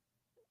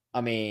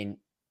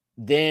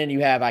 Then you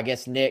have, I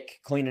guess,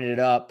 Nick cleaning it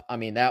up.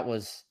 That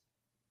was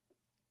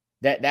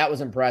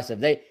impressive.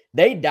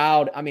 They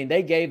dialed.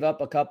 They gave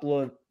up a couple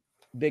of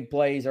big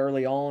plays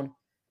early on,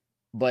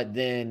 but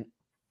then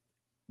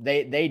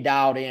they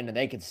dialed in and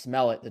they could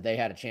smell it that they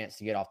had a chance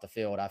to get off the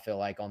field, I feel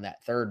like, on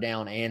that 3rd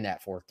down and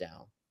that 4th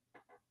down.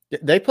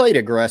 They played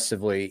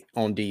aggressively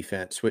on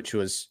defense, which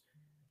was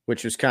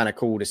kind of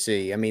cool to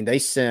see.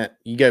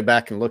 You go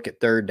back and look at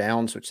 3rd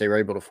downs, which they were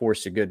able to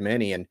force a good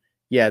many. And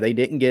yeah, they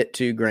didn't get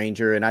to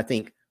Granger. And I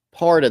think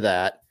part of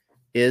that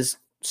is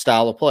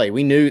style of play.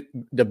 We knew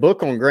the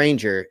book on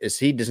Granger is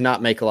he does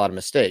not make a lot of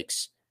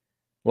mistakes.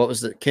 What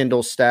was the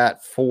Kendall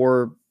stat?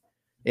 4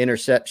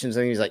 interceptions.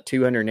 I think he's like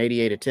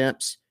 288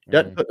 attempts.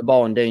 Doesn't put the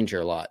ball in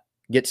danger a lot.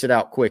 Gets it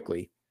out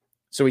quickly.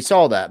 So we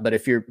saw that. But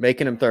if you're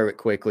making him throw it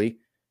quickly,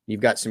 you've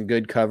got some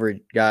good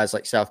coverage guys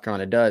like South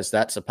Carolina does.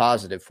 That's a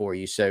positive for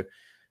you. So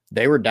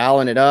they were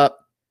dialing it up.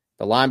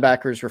 The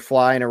linebackers were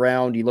flying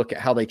around. You look at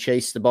how they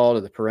chased the ball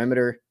to the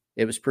perimeter.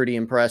 It was pretty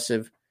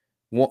impressive.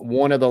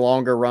 One of the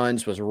longer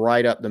runs was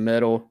right up the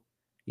middle.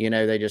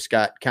 They just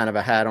got kind of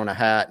a hat on a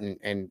hat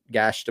and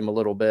gashed them a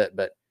little bit.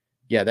 But,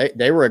 yeah,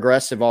 they were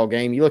aggressive all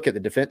game. You look at the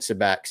defensive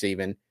backs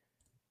even.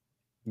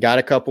 Got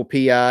a couple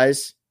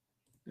PIs.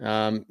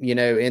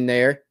 in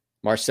there.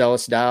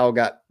 Marcellus Dial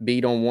got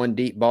beat on one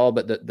deep ball,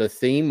 but the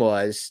theme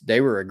was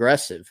they were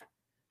aggressive.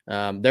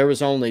 There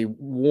was only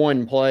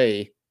one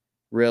play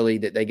really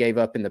that they gave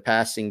up in the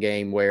passing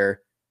game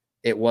where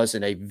it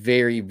wasn't a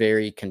very,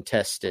 very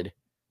contested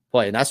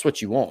play. And that's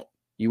what you want.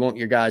 You want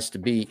your guys to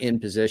be in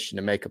position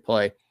to make a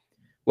play.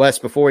 Wes,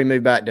 before we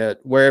move back to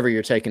wherever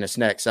you're taking us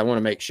next, I want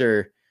to make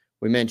sure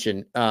we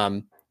mention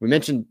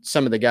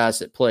some of the guys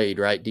that played,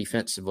 right,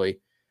 defensively.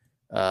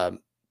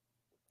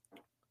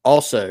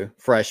 Also,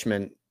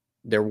 freshmen,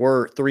 there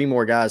were 3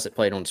 more guys that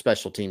played on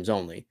special teams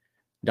only.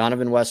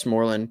 Donovan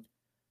Westmoreland,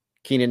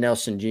 Keenan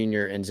Nelson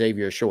Jr., and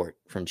Xavier Short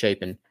from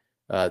Chapin.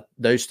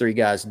 Those 3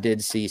 guys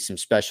did see some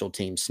special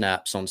team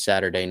snaps on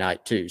Saturday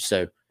night too.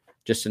 So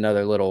just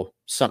another little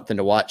something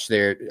to watch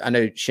there. I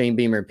know Shane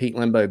Beamer and Pete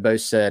Limbo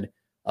both said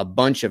a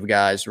bunch of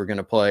guys were going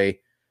to play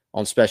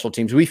on special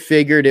teams. We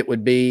figured it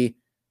would be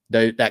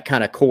that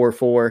kind of core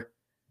 4,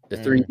 the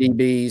 3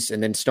 DBs,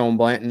 and then Stone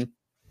Blanton.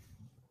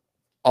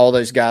 All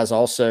those guys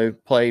also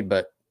played,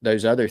 but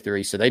those other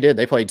 3. So they did.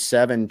 They played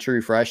 7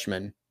 true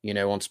freshmen,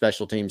 on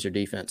special teams or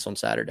defense on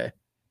Saturday.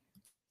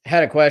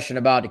 Had a question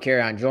about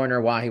Dakereon Joyner,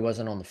 why he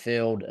wasn't on the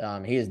field.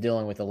 He is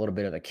dealing with a little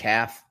bit of a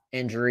calf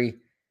injury.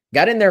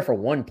 Got in there for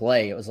one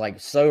play. It was like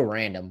so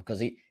random because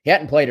he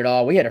hadn't played at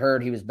all. We had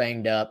heard he was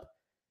banged up.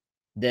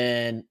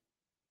 So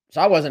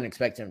I wasn't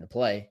expecting him to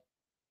play.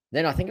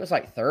 Then I think it was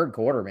like third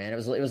quarter, man. It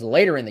was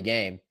later in the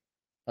game.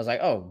 I was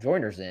like, oh,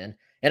 Joyner's in.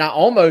 And I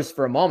almost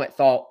for a moment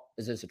thought,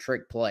 is this a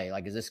trick play?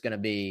 Like, is this going to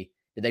be,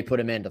 did they put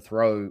him in to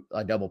throw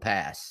a double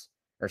pass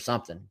or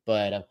something?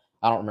 But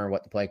I don't remember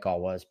what the play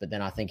call was. But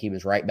then I think he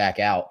was right back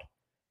out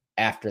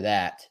after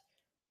that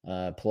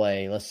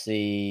play. Let's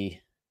see.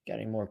 Got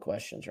any more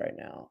questions right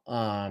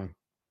now?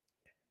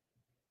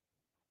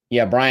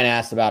 Yeah, Brian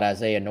asked about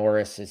Isaiah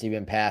Norris. Has he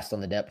been passed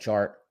on the depth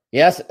chart?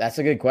 Yes, that's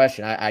a good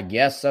question. I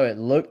guess so. It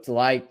looked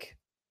like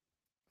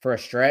for a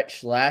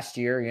stretch last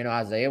year,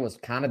 Isaiah was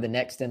kind of the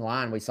next in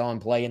line. We saw him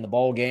play in the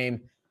bowl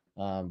game.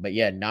 But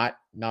yeah, not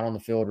on the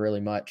field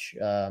really much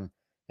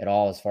at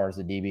all as far as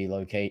the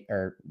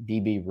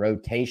DB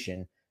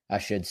rotation, I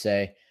should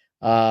say.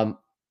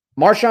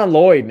 Marshawn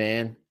Lloyd,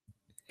 man,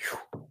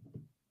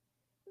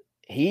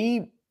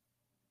 he's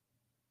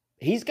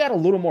got a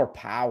little more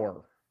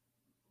power,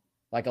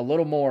 like a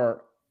little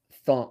more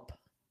thump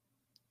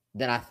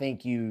than I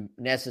think you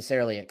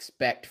necessarily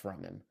expect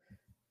from him.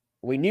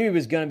 We knew he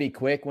was going to be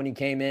quick when he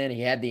came in.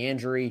 He had the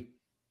injury.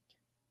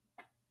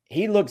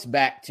 He looks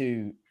back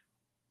to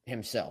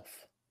himself,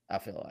 I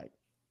feel like.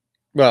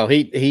 Well,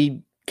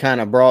 he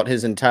kind of brought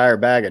his entire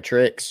bag of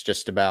tricks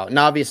just about. And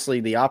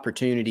obviously the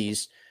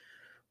opportunities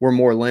were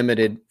more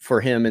limited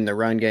for him in the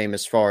run game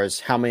as far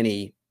as how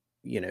many,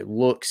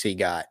 looks he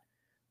got.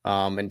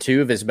 And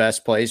 2 of his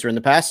best plays were in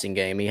the passing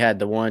game. He had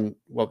the one,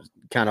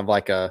 kind of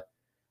like a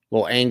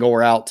little angle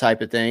route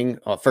type of thing.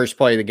 First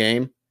play of the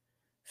game,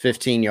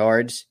 15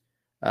 yards.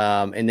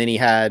 And then he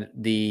had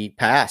the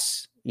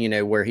pass,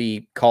 where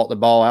he caught the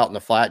ball out in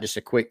the flat, just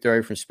a quick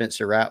throw from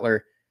Spencer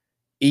Rattler,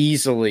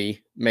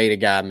 easily made a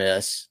guy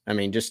miss. I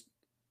mean, just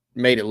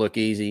made it look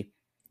easy.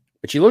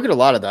 But you look at a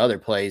lot of the other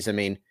plays. I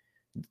mean,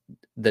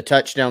 the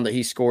touchdown that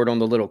he scored on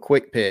the little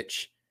quick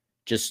pitch,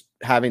 just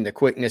having the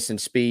quickness and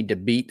speed to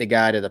beat the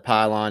guy to the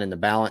pylon and the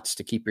balance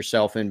to keep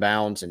yourself in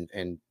bounds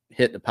and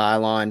hit the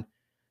pylon.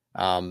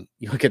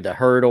 You look at the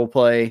hurdle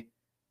play.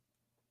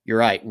 You're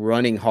right,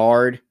 running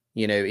hard,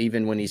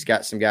 even when he's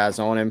got some guys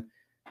on him.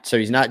 So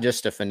he's not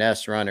just a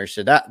finesse runner.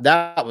 So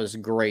that was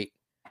great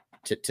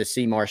to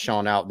see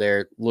Marshawn out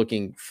there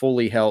looking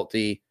fully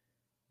healthy,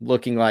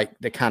 looking like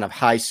the kind of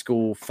high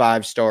school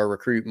 5-star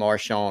recruit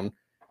Marshawn.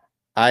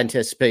 I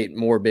anticipate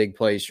more big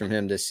plays from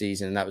him this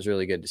season, and that was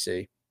really good to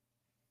see.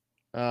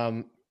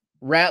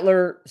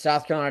 Rattler,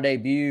 South Carolina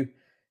debut.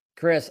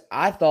 Chris,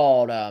 I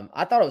thought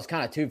it was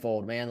kind of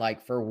twofold, man.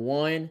 Like, for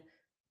one,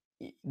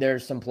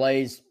 there's some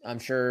plays I'm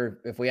sure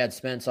if we had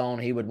Spence on,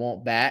 he would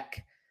want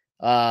back.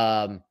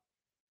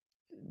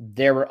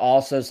 There were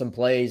also some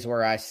plays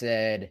where I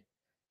said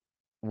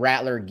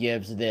Rattler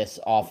gives this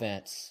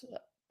offense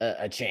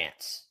a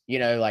chance.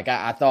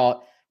 I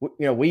thought,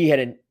 we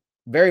had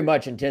very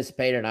much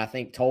anticipated, and I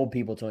think told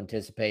people to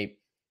anticipate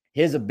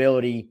his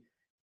ability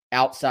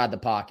outside the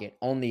pocket,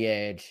 on the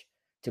edge,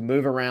 to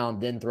move around,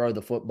 then throw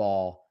the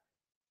football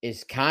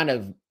is kind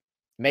of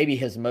maybe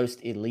his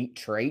most elite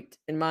trait,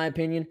 in my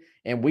opinion.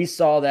 And we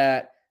saw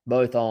that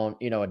both on,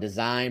 a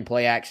design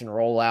play action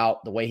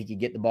rollout, the way he could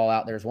get the ball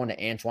out. There's one to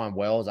Antwan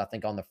Wells, I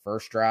think, on the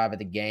first drive of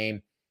the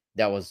game.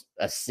 That was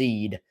a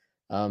seed.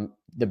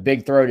 The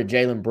big throw to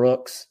Jalen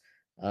Brooks.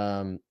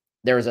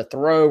 There was a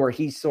throw where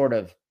he sort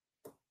of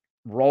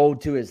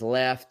rolled to his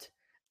left.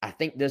 I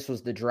think this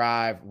was the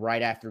drive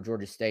right after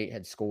Georgia State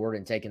had scored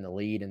and taken the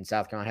lead, and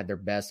South Carolina had their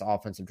best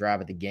offensive drive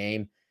of the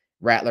game.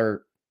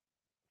 Rattler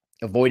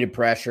avoided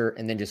pressure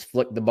and then just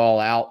flicked the ball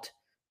out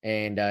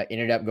and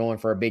ended up going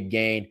for a big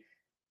gain.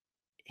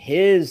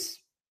 His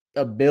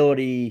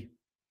ability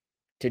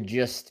to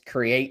just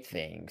create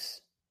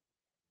things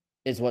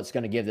is what's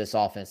going to give this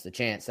offense the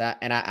chance.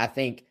 I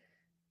think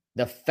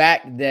the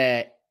fact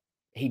that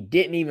he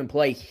didn't even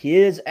play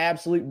his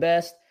absolute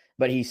best,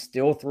 but he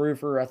still threw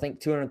for, I think,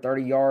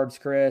 230 yards,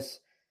 Chris,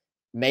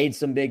 made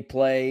some big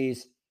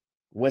plays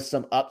with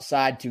some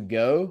upside to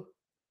go,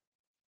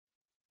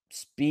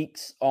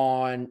 speaks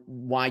on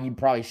why you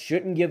probably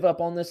shouldn't give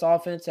up on this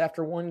offense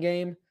after one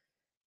game.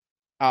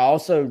 I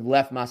also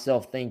left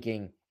myself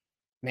thinking,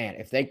 man,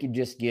 if they could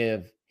just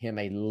give him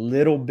a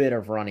little bit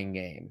of running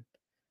game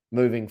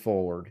moving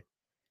forward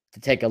to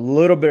take a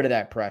little bit of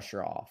that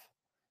pressure off,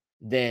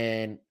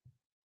 then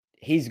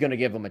he's going to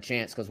give them a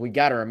chance, because we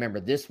got to remember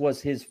this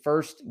was his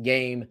first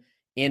game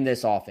in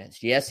this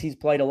offense. Yes, he's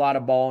played a lot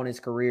of ball in his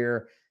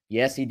career.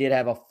 Yes, he did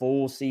have a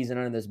full season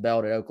under this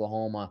belt at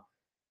Oklahoma.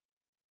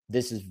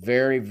 This is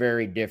very,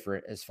 very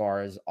different as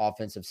far as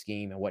offensive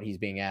scheme and what he's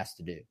being asked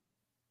to do.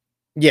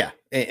 Yeah.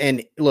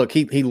 And look,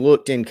 he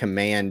looked in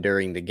command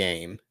during the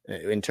game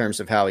in terms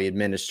of how he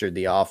administered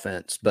the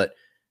offense. But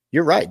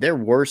you're right. There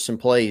were some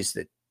plays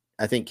that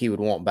I think he would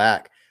want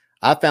back.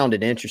 I found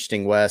it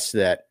interesting, Wes,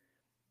 that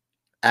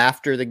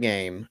after the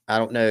game, I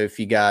don't know if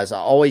you guys, I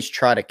always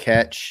try to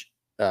catch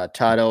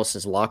Todd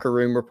Ellis's locker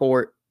room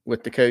report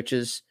with the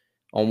coaches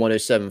on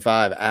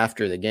 107.5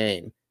 after the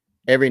game.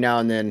 Every now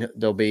and then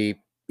there'll be,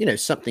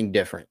 something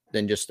different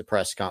than just the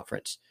press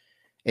conference.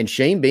 And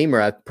Shane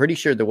Beamer, I'm pretty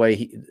sure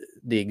the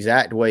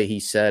exact way he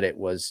said it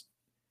was,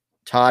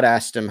 Todd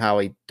asked him how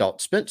he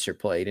thought Spencer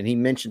played, and he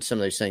mentioned some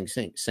of those same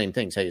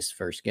things. Hey, it's the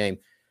first game.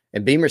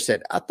 And Beamer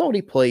said, I thought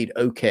he played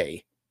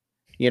okay.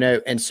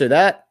 And so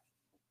that,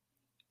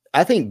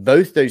 I think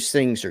both those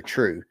things are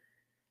true.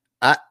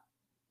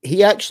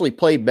 He actually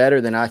played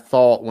better than I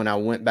thought when I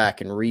went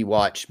back and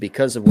rewatched,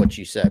 because of what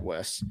you said,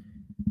 Wes.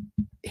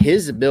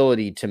 His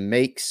ability to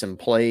make some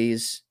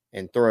plays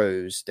and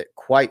throws that,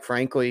 quite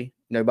frankly,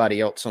 nobody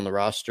else on the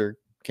roster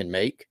can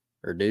make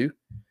or do,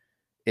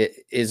 it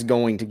is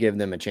going to give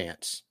them a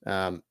chance.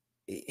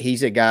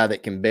 He's a guy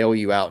that can bail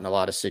you out in a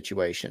lot of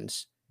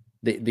situations.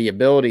 The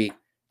ability,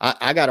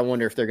 I got to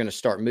wonder if they're going to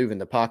start moving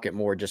the pocket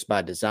more just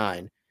by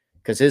design,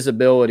 because his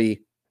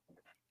ability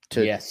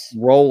to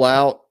roll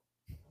out,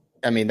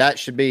 that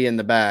should be in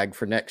the bag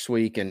for next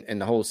week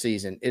and the whole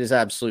season. It is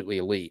absolutely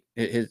elite.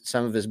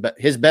 Some of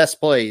his best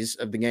plays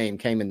of the game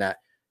came in that.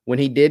 When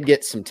he did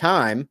get some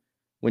time,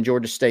 when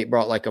Georgia State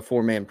brought like a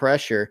 4-man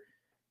pressure,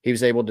 he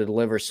was able to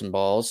deliver some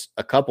balls.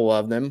 A couple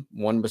of them.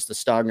 One was the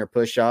Stogner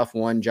push-off.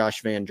 One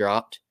Josh Van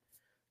dropped.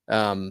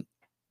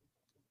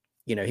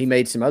 He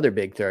made some other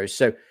big throws.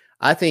 So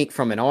I think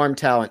from an arm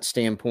talent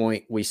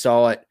standpoint, we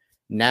saw it.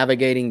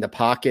 Navigating the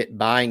pocket,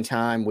 buying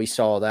time, we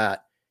saw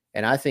that.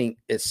 And I think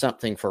it's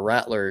something for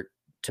Rattler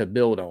to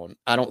build on.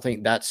 I don't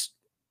think that's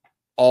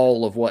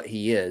all of what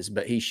he is,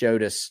 but he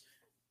showed us,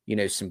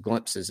 some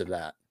glimpses of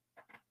that.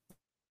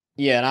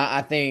 Yeah, and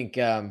I think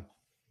I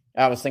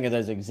was thinking of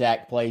those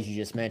exact plays you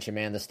just mentioned,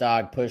 man. The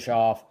Stog push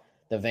off,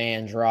 the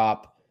Van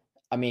drop.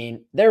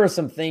 There were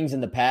some things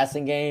in the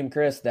passing game,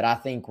 Chris, that I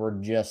think were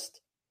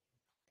just,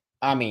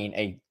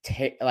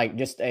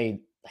 just a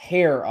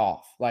hair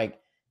off. Like,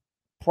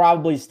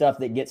 probably stuff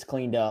that gets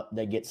cleaned up,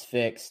 that gets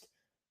fixed.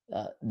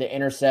 The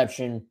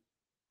interception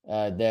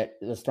that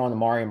was thrown to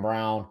Marion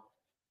Brown,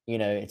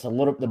 it's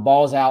the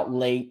ball's out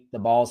late, the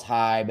ball's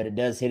high, but it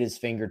does hit his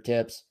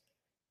fingertips.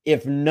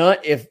 If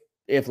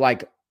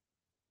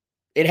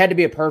it had to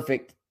be a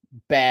perfect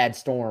bad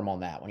storm on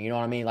that one, you know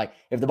what I mean? Like,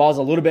 if the ball's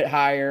a little bit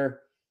higher,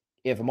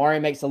 if Amari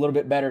makes a little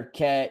bit better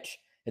catch,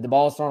 if the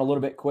ball's thrown a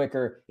little bit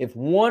quicker, if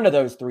one of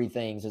those three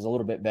things is a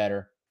little bit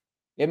better,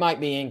 it might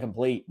be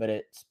incomplete, but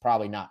it's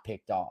probably not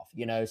picked off,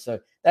 So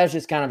that's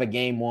just kind of a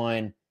game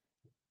one,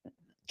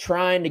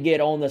 trying to get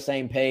on the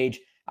same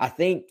page. I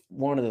think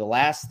one of the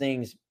last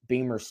things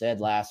Beamer said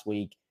last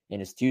week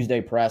in his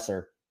Tuesday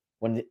presser,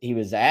 when he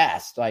was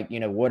asked,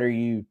 what are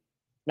you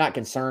not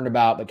concerned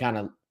about, but kind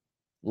of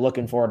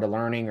looking forward to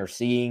learning or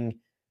seeing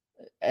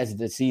as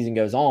the season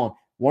goes on.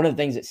 One of the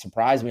things that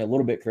surprised me a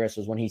little bit, Chris,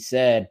 was when he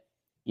said,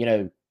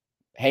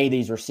 hey,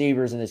 these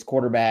receivers and this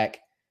quarterback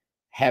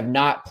have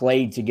not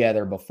played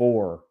together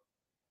before.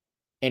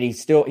 And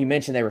he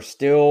mentioned they were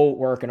still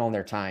working on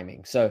their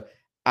timing. So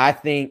I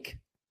think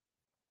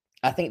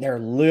there are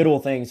little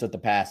things with the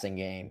passing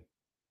game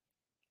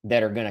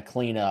that are going to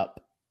clean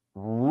up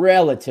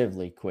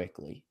relatively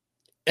quickly.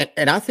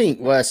 And I think,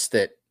 Wes,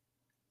 that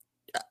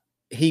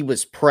he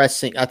was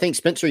pressing. I think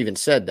Spencer even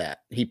said that.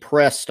 He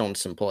pressed on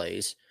some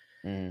plays.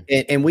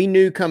 And we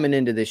knew coming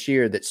into this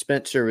year that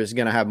Spencer was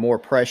going to have more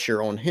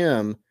pressure on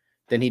him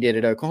than he did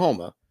at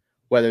Oklahoma,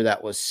 whether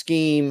that was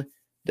scheme,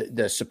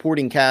 the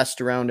supporting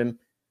cast around him.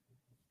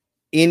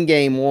 In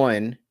game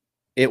one,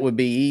 it would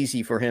be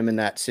easy for him in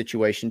that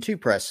situation to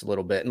press a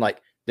little bit. And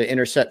like the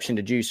interception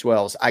to Juice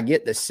Wells, I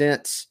get the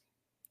sense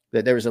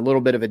that there was a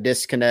little bit of a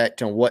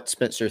disconnect on what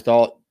Spencer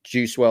thought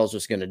Juice Wells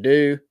was going to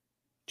do,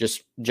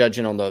 just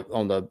judging on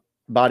the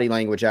body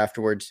language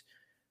afterwards.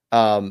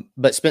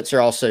 But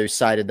Spencer also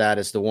cited that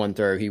as the one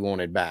throw he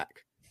wanted back.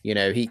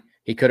 He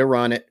could have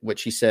run it,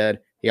 which he said.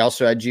 He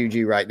also had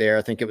Juju right there.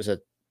 I think it was a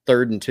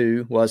 3rd and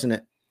 2, wasn't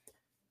it?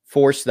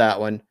 Forced that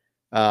one.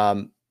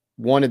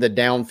 one of the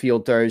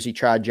downfield throws, he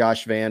tried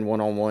Josh Vann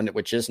one-on-one,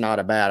 which is not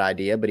a bad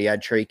idea, but he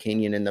had Trey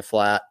Kenyon in the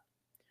flat.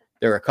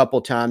 There were a couple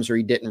times where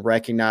he didn't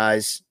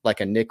recognize like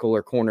a nickel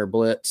or corner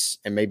blitz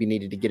and maybe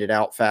needed to get it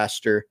out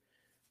faster,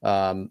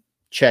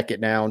 check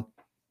it down.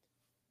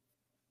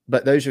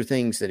 But those are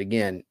things that,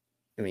 again,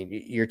 I mean,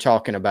 you're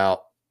talking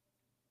about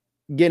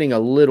getting a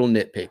little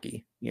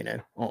nitpicky,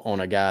 on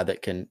a guy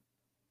that can,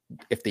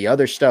 if the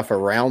other stuff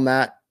around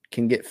that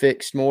can get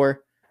fixed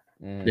more,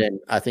 then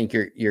I think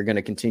you're going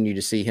to continue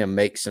to see him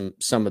make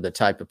some of the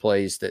type of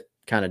plays that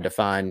kind of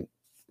define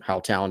how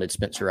talented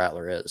Spencer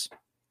Rattler is.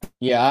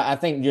 Yeah, I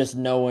think just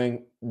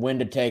knowing when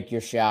to take your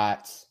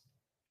shots,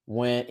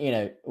 when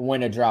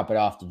to drop it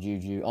off to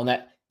Juju on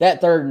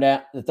that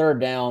third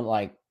down,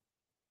 like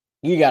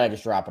you got to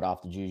just drop it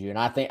off to Juju. And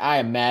I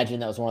imagine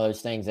that was one of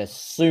those things. As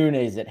soon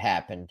as it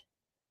happened,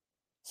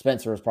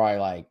 Spencer was probably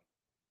like,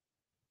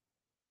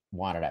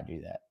 "Why did I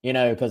do that?"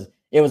 Because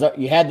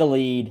you had the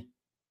lead.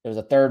 It was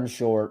a 3rd and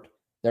short.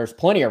 There's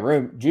plenty of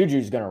room.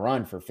 Juju's going to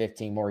run for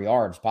 15 more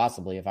yards,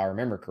 possibly, if I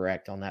remember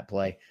correct on that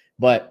play.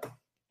 But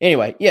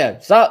anyway, yeah,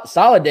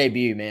 solid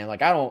debut, man.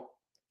 Like I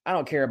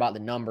don't care about the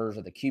numbers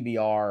or the QBR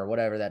or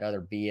whatever that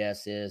other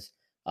BS is.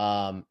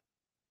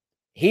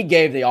 He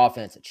gave the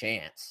offense a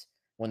chance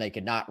when they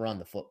could not run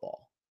the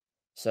football.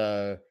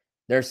 So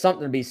there's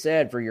something to be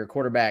said for your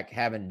quarterback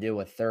having to deal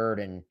with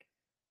 3rd and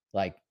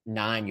like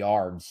 9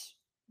 yards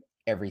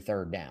every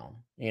 3rd down,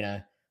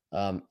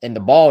 and the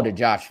ball to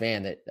Josh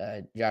Vann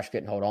that Josh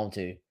couldn't hold on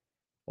to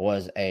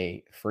was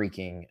a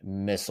freaking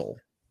missile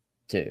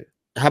too.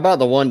 How about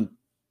the one?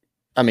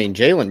 I mean,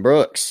 Jalen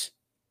Brooks.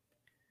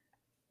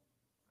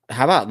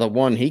 How about the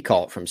one he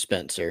caught from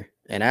Spencer?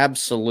 An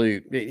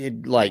absolute,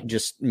 it like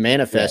just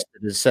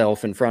manifested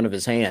itself in front of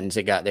his hands.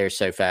 It got there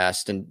so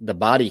fast, and the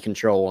body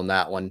control on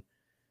that one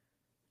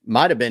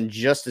might have been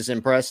just as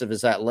impressive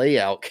as that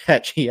layout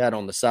catch he had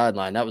on the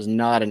sideline. That was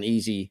not an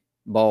easy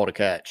ball to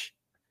catch.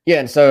 Yeah,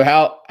 and so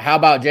how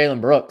about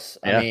Jalen Brooks?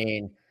 Yeah. I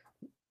mean,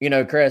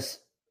 Chris,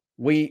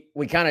 we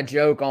kind of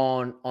joke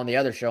on the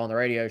other show, on the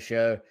radio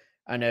show.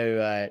 I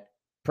know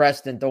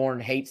Preston Thorne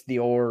hates the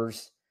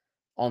oars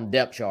on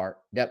depth chart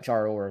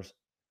oars.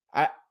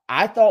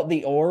 I thought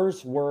the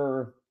oars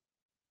were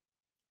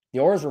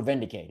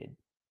vindicated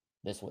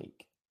this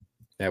week.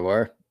 They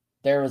were.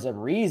 There was a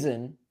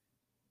reason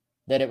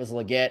that it was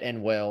Leggett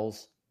and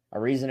Wells, a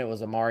reason it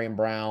was Amarian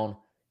Brown,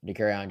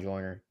 Dakereon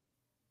Joyner.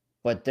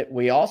 But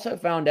we also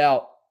found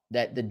out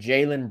that the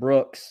Jalen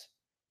Brooks,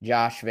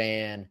 Josh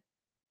Vann,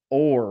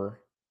 or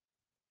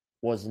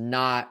was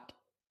not,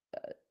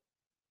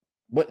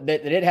 that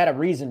it had a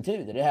reason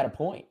too, that it had a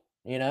point,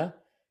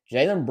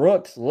 Jalen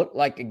Brooks looked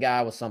like a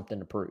guy with something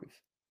to prove.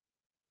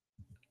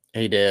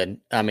 He did.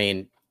 I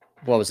mean,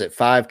 what was it?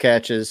 5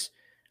 catches.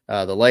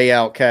 The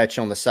layout catch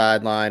on the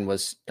sideline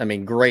was,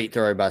 great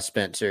throw by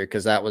Spencer,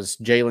 because that was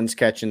Jalen's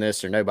catching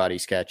this or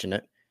nobody's catching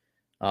it.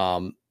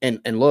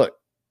 And look,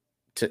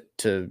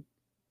 to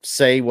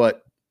say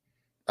what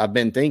I've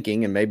been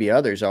thinking, and maybe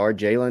others are,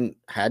 Jalen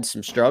had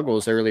some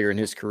struggles earlier in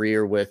his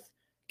career with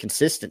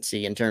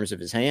consistency in terms of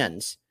his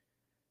hands,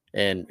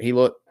 and he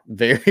looked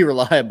very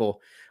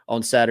reliable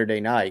on Saturday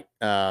night.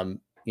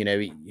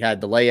 He had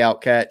the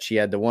layout catch. He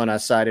had the one I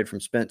cited from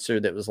Spencer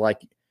that was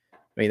like,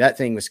 that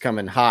thing was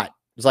coming hot.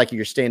 It was like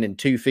you're standing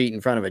 2 feet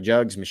in front of a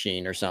jugs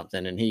machine or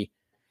something, and he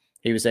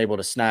was able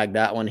to snag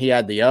that one. He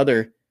had the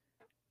other.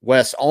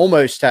 Wes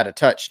almost had a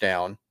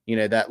touchdown.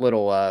 That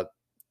little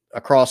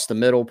across the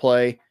middle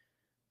play.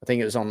 I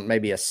think it was on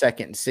maybe a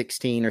 2nd and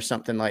 16 or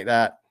something like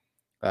that.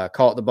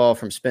 Caught the ball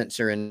from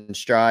Spencer in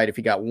stride. If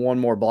he got one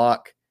more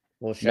block,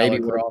 a little shallow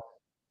cross.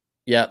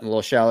 Yeah, a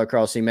little shallow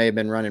cross. He may have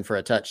been running for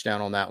a touchdown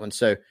on that one.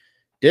 So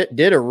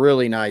did a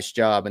really nice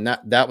job, and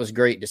that was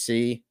great to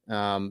see.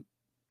 A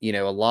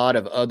lot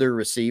of other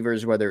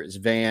receivers, whether it's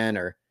Vann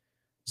or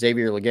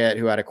Xavier Leggett,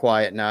 who had a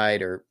quiet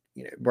night, or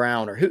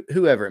Brown, or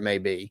whoever it may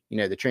be,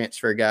 the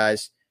transfer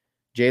guys.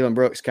 Jalen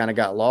Brooks kind of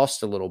got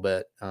lost a little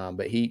bit,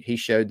 but he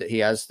showed that he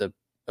has the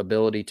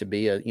ability to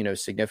be a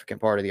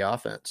significant part of the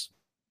offense.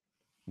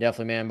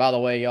 Definitely, man. By the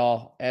way,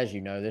 y'all, as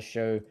you know, this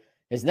show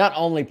is not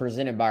only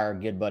presented by our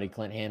good buddy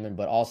Clint Hammond,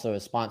 but also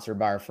is sponsored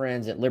by our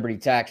friends at Liberty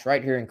Tax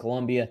right here in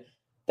Columbia.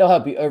 They'll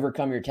help you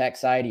overcome your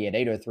taxiety at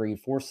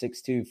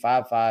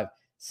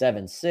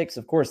 803-462-5576.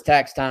 Of course,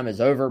 tax time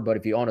is over, but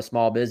if you own a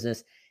small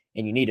business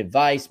and you need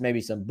advice,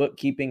 maybe some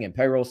bookkeeping and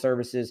payroll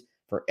services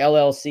for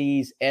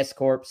LLCs, S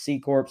Corps, C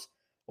Corps,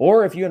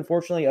 or if you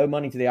unfortunately owe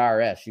money to the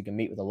IRS, you can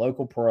meet with a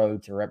local pro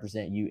to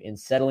represent you in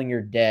settling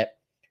your debt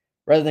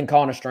rather than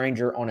calling a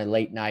stranger on a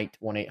late night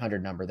 1-800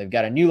 number. They've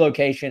got a new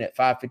location at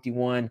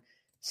 551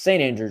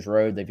 St. Andrews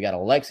Road. They've got a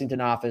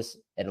Lexington office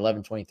at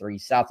 1123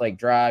 South Lake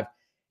Drive,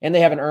 and they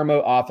have an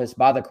Irmo office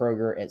by the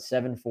Kroger at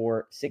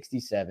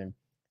 7467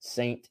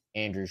 St.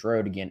 Andrews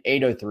Road. Again,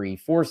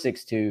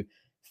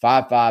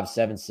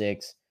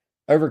 803-462-5576.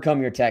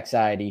 Overcome your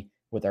taxiety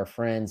with our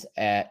friends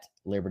at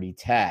Liberty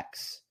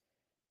Tax.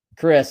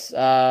 Chris, what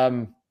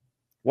have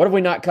we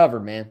not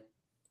covered, man?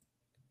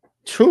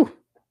 True.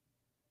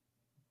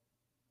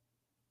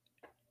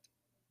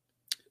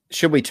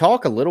 should we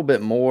talk a little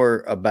bit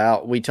more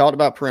about, we talked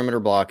about perimeter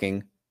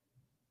blocking.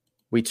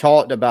 We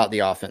talked about the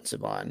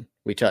offensive line.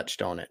 We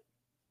touched on it.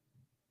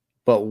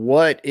 But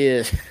what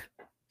is,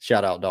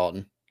 shout out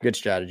Dalton, good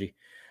strategy.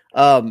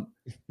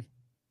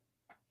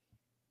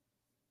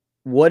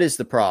 What is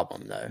the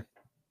problem though?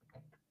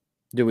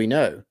 Do we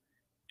know?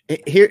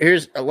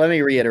 Here's let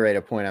me reiterate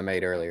a point I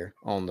made earlier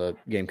on the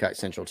Gamecock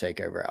Central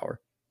Takeover Hour.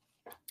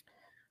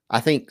 I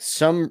think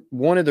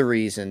one of the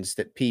reasons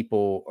that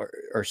people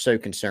are so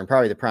concerned,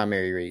 probably the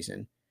primary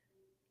reason,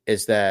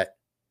 is that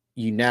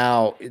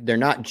they're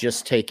not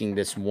just taking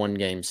this one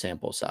game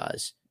sample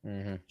size.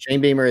 Mm-hmm.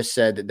 Shane Beamer has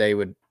said that they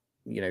would,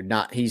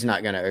 he's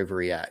not going to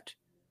overreact.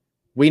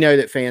 We know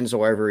that fans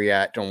will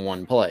overreact on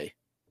one play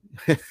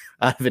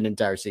out of an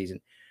entire season,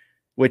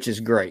 which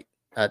is great.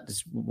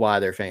 That's why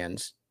they're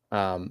fans.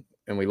 And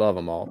we love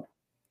them all.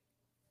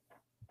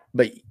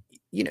 But,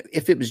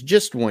 if it was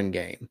just one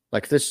game,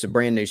 like this is a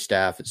brand new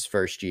staff, it's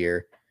first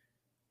year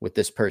with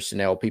this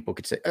personnel, people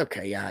could say,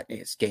 okay, yeah,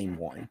 it's game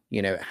one,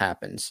 it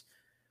happens.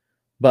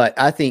 But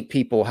I think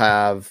people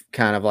have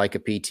kind of like a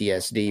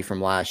PTSD from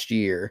last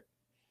year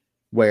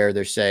where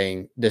they're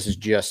saying this is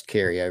just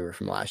carryover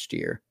from last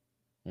year.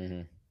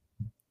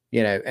 Mm-hmm.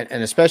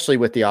 And especially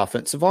with the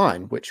offensive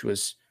line, which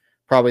was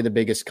probably the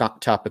biggest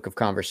topic of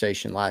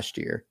conversation last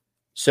year.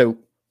 So,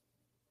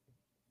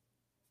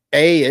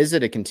 A, is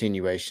it a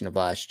continuation of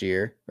last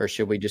year, or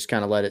should we just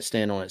kind of let it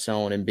stand on its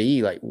own? And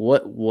B, like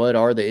what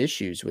are the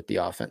issues with the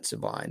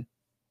offensive line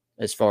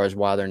as far as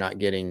why they're not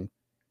getting,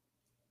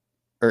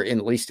 or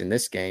at least in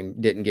this game,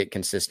 didn't get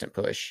consistent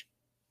push?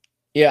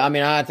 Yeah, I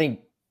mean, I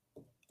think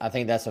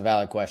that's a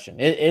valid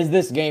question. Is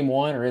this game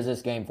 1 or is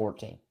this game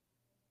 14?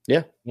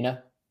 Yeah.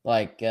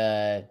 Like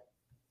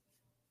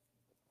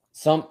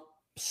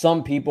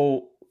some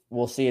people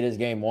will see it as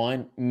game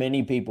 1.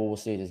 Many people will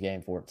see it as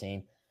game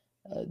 14.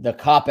 The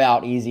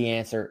cop-out easy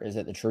answer is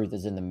that the truth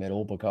is in the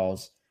middle,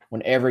 because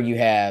whenever you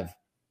have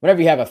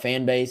a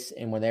fan base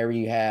and whenever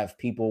you have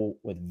people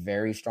with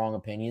very strong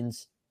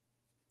opinions,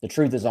 the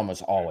truth is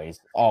almost always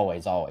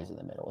in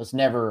the middle. It's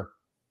never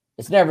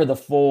the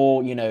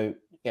full,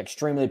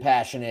 extremely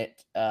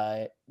passionate,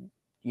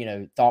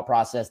 thought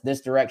process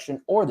this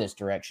direction or this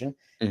direction.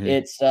 Mm-hmm.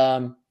 It's,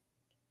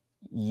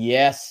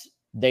 yes,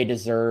 they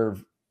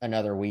deserve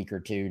another week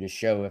or two to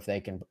show if they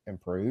can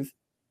improve.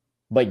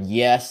 But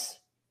yes,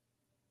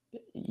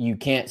 you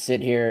can't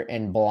sit here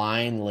and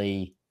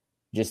blindly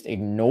just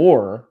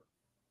ignore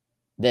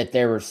that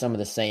there were some of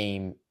the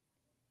same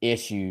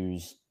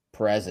issues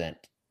present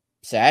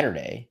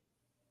Saturday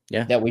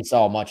that we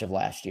saw much of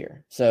last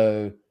year.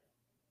 So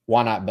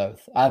why not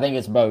both? I think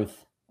it's both.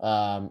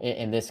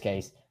 In this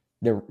case,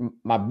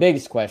 my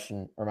biggest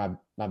question, or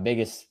my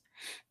biggest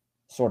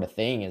sort of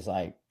thing is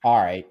like, all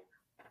right,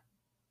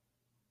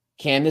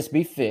 can this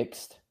be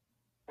fixed?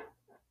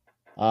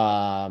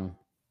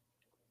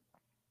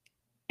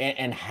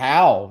 And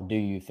how do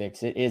you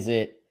fix it? Is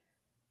it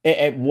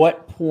at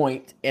what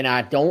point? And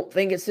I don't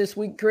think it's this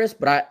week, Chris,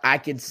 but I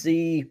could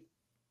see,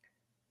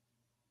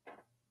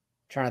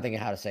 trying to think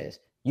of how to say this.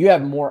 You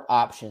have more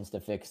options to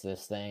fix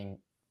this thing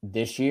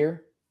this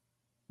year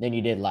than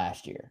you did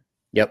last year.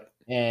 Yep.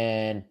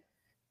 And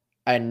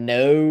I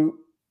know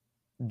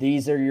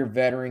these are your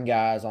veteran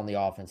guys on the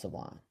offensive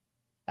line.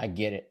 I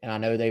get it. And I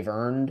know they've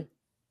earned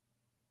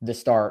the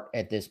start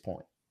at this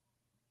point.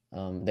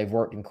 They've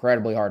worked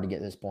incredibly hard to get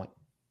to this point.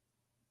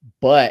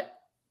 But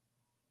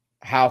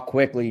how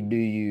quickly do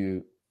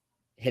you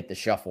hit the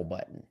shuffle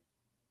button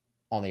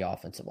on the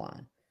offensive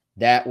line?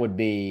 That would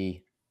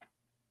be,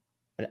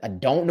 I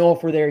don't know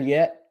if we're there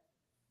yet,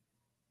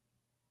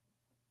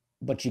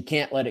 but you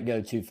can't let it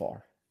go too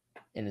far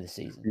into the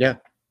season. Yeah.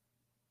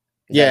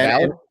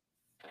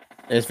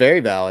 It's very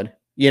valid.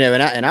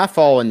 And I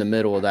fall in the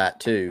middle of that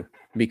too,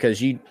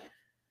 because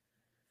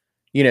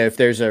if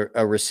there's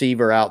a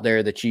receiver out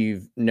there that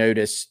you've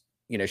noticed,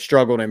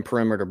 struggled in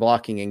perimeter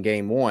blocking in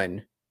game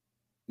 1,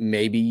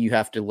 maybe you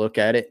have to look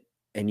at it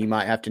and you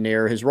might have to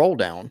narrow his role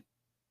down,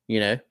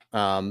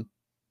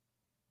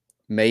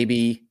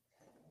 maybe,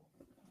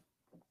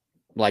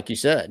 like you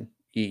said,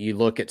 you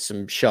look at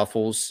some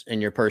shuffles in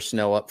your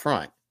personnel up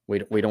front.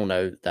 We don't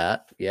know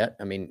that yet.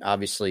 I mean,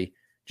 obviously,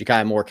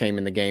 Ja'Kai Moore came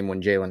in the game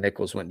when Jalen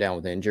Nichols went down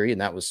with injury,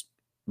 and that was,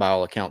 by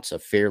all accounts, a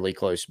fairly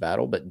close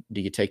battle. But do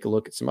you take a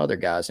look at some other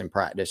guys in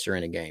practice or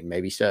in a game?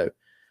 Maybe so.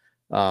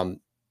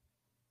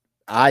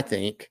 I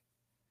think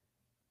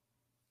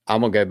I'm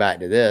going to go back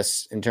to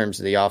this in terms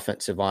of the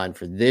offensive line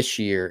for this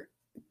year,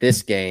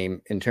 this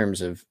game, in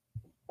terms of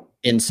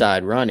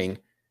inside running.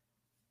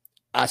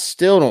 I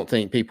still don't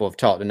think people have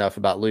talked enough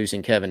about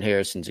losing Kevin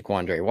Harris and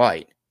Zaquandre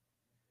White,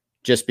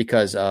 just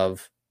because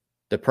of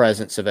the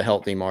presence of a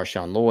healthy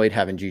Marshawn Lloyd,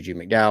 having Juju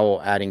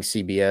McDowell, adding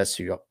CBS,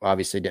 who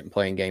obviously didn't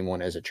play in game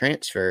 1 as a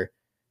transfer,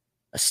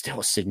 is still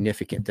a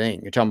significant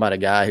thing. You're talking about a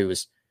guy who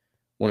was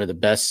one of the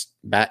best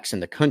backs in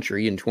the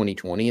country in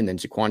 2020, and then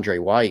Zaquandre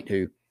White,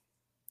 who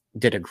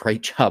did a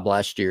great job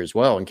last year as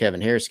well, and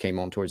Kevin Harris came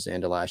on towards the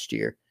end of last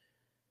year.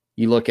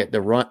 You look at the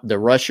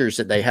rushers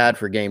that they had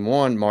for game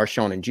one,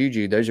 Marshawn and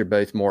Juju, those are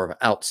both more of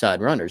outside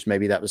runners.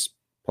 Maybe that was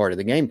part of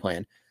the game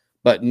plan.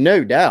 But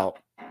no doubt,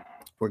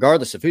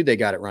 regardless of who they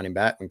got at running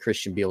back, and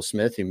Christian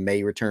Beal-Smith, who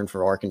may return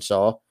for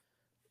Arkansas,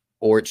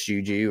 or it's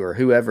Juju or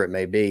whoever it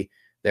may be,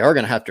 they are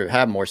going to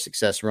have more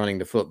success running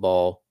the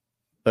football,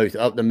 both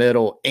up the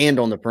middle and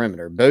on the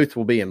perimeter. Both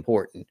will be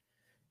important.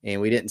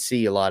 And we didn't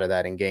see a lot of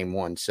that in game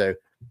one. So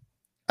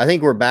I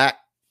think we're back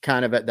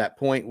kind of at that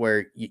point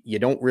where you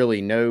don't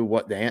really know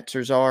what the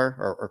answers are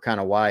or kind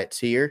of why it's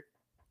here.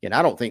 And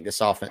I don't think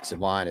this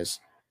offensive line is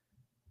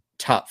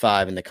top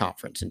 5 in the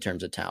conference in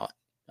terms of talent.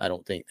 I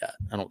don't think that.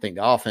 I don't think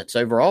the offense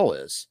overall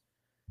is.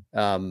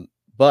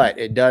 But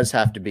it does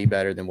have to be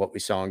better than what we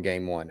saw in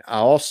game one. I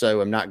also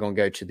am not going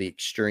to go to the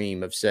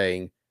extreme of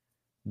saying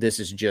this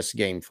is just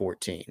game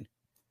 14,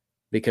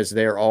 because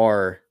there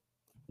are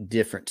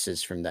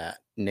differences from that,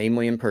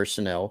 namely in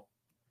personnel.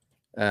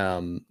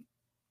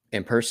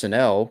 And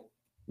personnel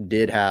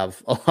did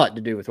have a lot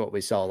to do with what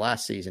we saw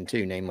last season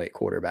too, namely at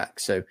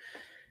quarterback. So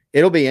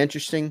it'll be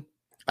interesting.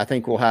 I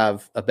think we'll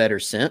have a better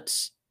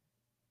sense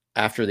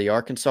after the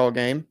Arkansas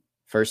game,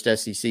 first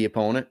SEC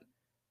opponent.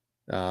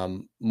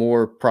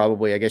 More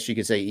probably, I guess you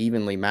could say,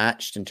 evenly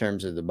matched in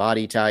terms of the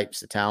body types,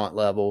 the talent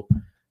level.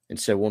 And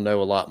so we'll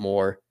know a lot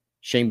more.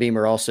 Shane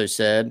Beamer also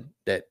said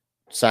that,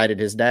 cited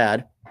his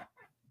dad,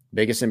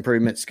 biggest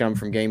improvements come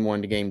from game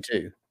 1 to game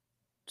 2.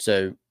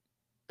 So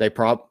they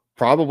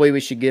probably we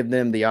should give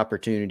them the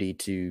opportunity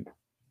to,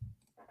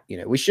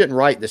 we shouldn't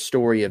write the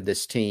story of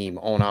this team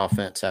on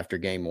offense after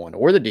game 1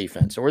 or the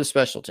defense or the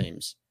special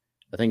teams.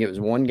 I think it was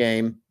one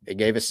game. It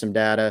gave us some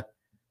data,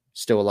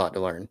 still a lot to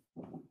learn.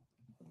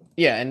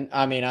 Yeah. And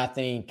I mean, I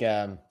think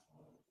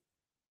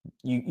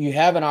you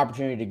have an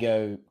opportunity to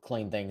go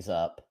clean things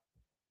up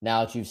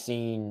now that you've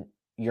seen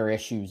your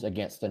issues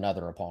against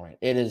another opponent.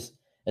 It is,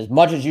 as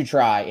much as you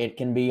try, it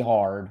can be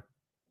hard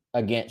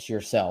against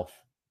yourself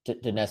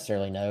to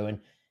necessarily know. And,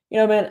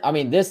 man, I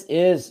mean, this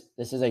is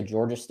a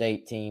Georgia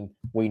State team.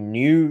 We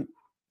knew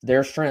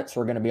their strengths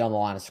were going to be on the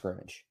line of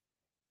scrimmage.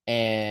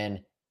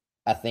 And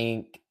I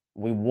think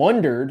we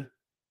wondered,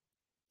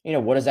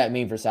 what does that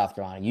mean for South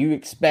Carolina? You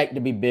expect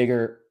to be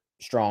bigger,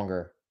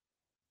 stronger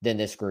than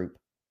this group.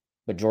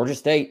 But Georgia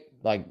State,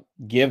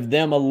 give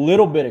them a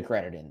little bit of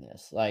credit in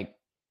this.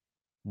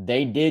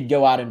 They did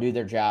go out and do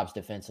their jobs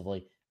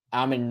defensively.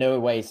 I'm in no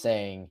way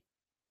saying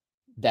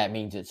that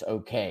means it's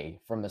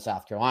okay from the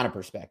South Carolina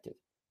perspective.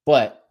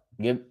 But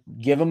give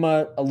them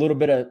a little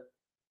bit of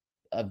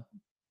a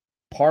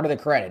part of the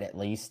credit, at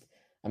least.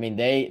 I mean,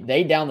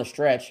 they down the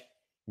stretch,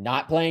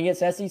 not playing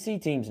against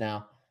SEC teams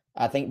now.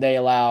 I think they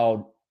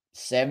allowed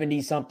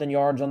 70-something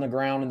yards on the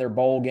ground in their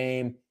bowl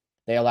game.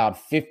 They allowed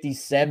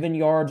 57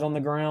 yards on the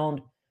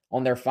ground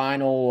on their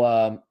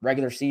final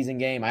regular season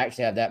game. I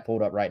actually have that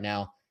pulled up right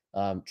now.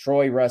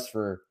 Troy rushed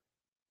for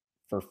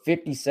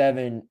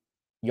 57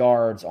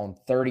 yards on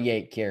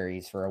 38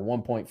 carries for a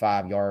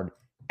 1.5 yard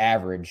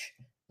average.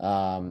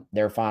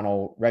 Their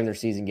final regular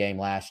season game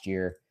last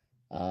year.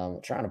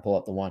 Trying to pull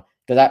up the one,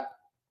 because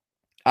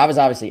I was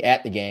obviously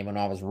at the game when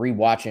I was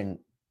rewatching.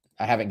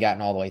 I haven't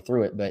gotten all the way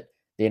through it, but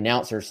the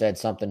announcer said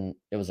something.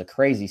 It was a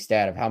crazy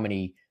stat of how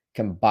many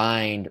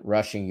combined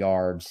rushing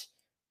yards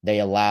they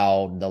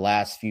allowed the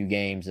last few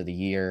games of the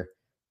year.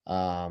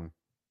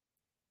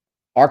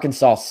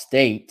 Arkansas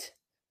State,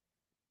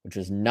 which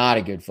was not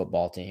a good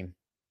football team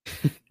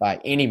by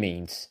any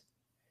means.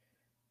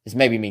 This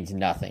maybe means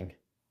nothing.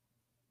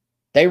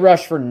 They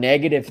rushed for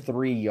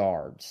 -3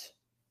 yards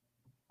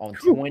on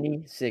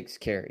 26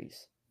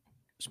 carries.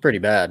 It's pretty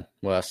bad,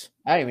 Wes.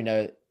 I don't even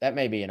know. That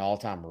may be an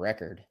all-time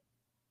record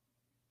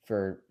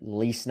for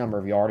least number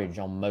of yardage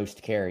on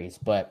most carries.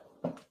 But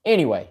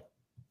anyway,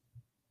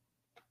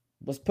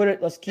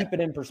 let's keep it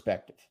in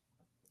perspective.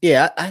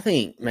 Yeah, I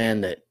think,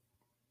 man, that,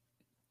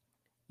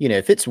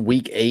 if it's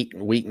week 8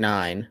 and week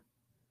 9,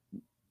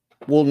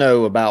 we'll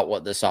know about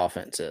what this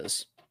offense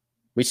is.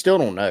 We still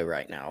don't know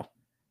right now.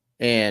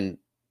 And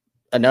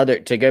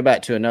to go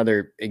back to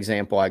another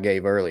example I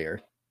gave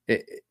earlier,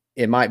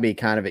 it might be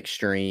kind of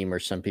extreme, or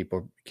some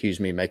people accuse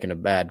me of making a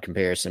bad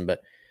comparison,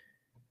 but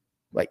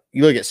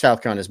you look at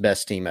South Carolina's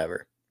best team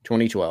ever,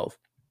 2012.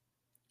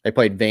 They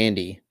played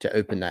Vandy to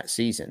open that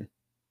season,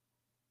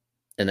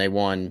 and they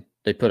won.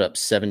 They put up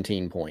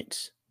 17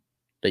 points.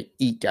 I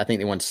think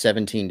they won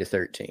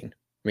 17-13. I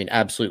mean,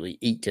 absolutely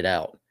eked it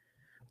out.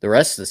 The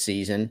rest of the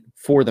season,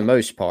 for the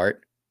most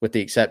part, with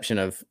the exception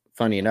of,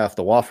 funny enough,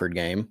 the Wofford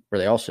game, where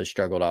they also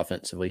struggled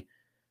offensively,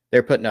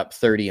 they're putting up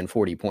 30 and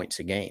 40 points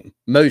a game.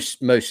 Most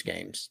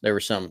games. There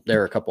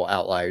were a couple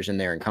outliers in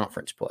there in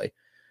conference play.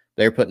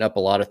 They're putting up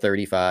a lot of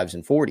 35s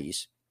and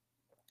 40s.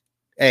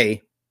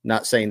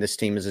 Not saying this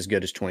team is as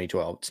good as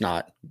 2012. It's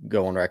not.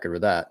 Go on record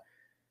with that.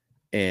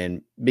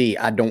 And B,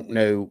 I don't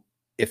know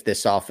if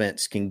this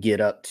offense can get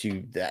up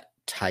to that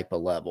type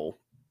of level,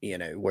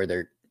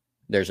 where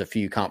there's a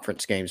few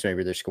conference games,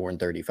 maybe they're scoring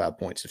 35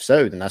 points. If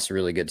so, then that's a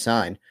really good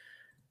sign.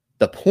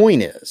 The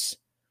point is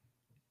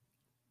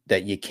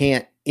that you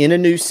can't, in a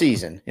new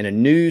season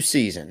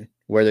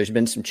where there's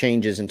been some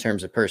changes in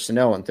terms of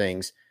personnel and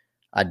things,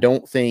 I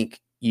don't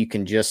think you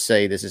can just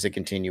say this is a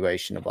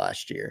continuation of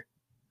last year.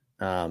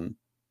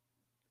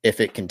 If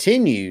it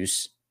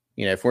continues,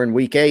 if we're in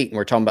week 8 and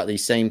we're talking about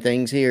these same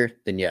things here,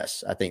 then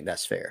yes, I think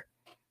that's fair.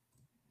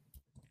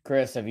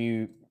 Chris, have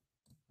you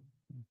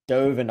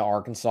dove into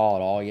Arkansas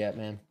at all yet,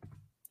 man?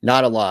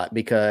 Not a lot,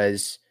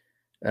 because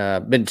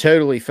been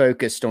totally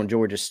focused on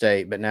Georgia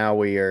State, but now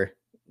we're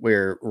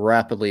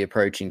rapidly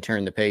approaching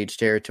turn the page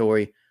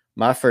territory.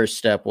 My first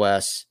step,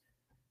 Wes,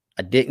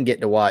 I didn't get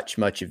to watch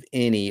much of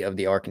any of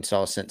the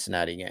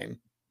Arkansas-Cincinnati game.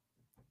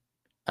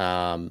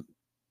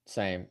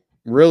 Same.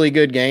 Really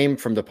good game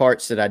from the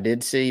parts that I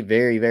did see.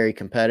 Very, very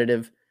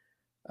competitive.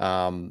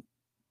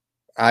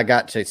 I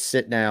got to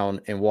sit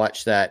down and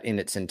watch that in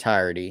its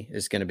entirety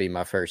is going to be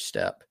my first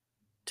step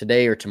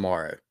today or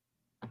tomorrow.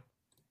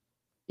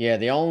 Yeah,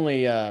 the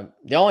only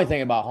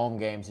thing about home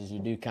games is you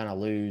do kind of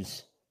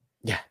lose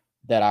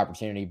that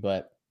opportunity.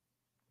 But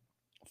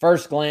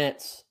first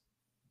glance,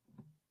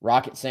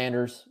 Rocket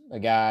Sanders, a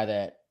guy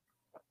that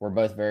we're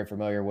both very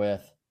familiar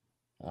with,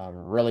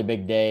 really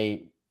big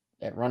day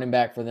at running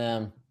back for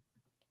them.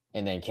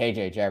 And then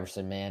KJ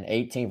Jefferson, man,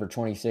 18 for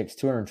 26,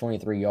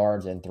 223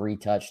 yards and 3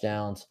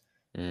 touchdowns.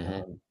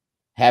 Mm-hmm.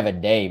 Have a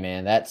day,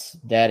 man.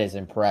 That is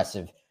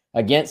impressive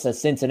against a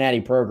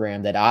Cincinnati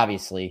program that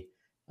obviously,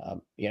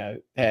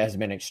 has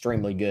been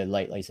extremely good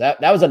lately. So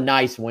that was a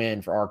nice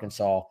win for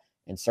Arkansas,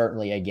 and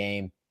certainly a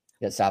game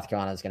that South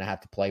Carolina is going to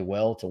have to play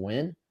well to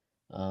win.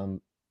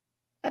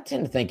 I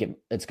tend to think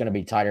it's going to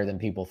be tighter than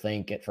people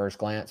think at first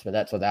glance, but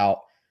that's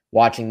without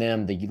watching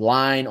them. The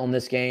line on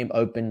this game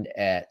opened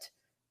at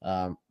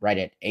right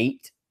at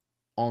 8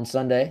 on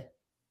Sunday.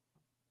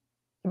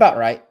 About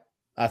right,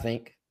 I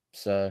think.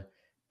 So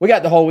we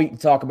got the whole week to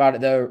talk about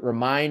it, though.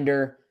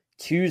 Reminder,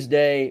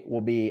 Tuesday will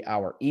be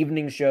our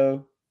evening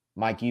show.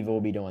 Mike Eva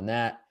will be doing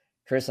that.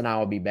 Chris and I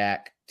will be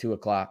back 2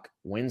 o'clock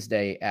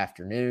Wednesday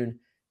afternoon.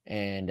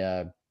 And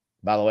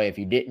by the way, if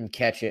you didn't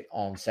catch it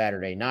on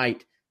Saturday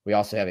night, we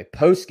also have a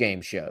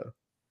post-game show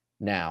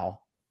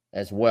now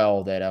as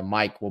well that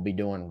Mike will be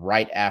doing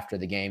right after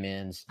the game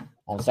ends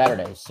on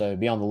Saturday. So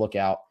be on the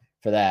lookout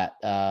for that.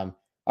 All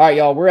right,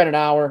 y'all, we're at an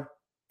hour.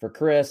 For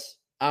Chris,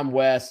 I'm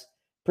Wes.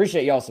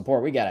 Appreciate y'all's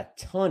support. We got a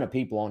ton of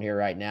people on here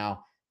right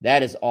now.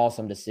 That is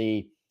awesome to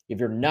see. If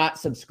you're not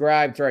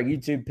subscribed to our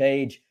YouTube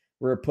page,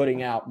 we're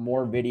putting out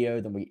more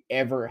video than we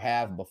ever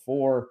have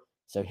before.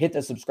 So hit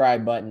the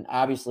subscribe button.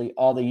 Obviously,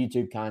 all the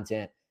YouTube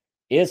content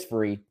is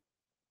free.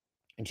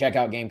 And check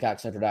out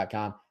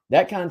GamecockCentral.com.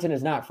 That content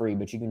is not free,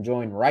 but you can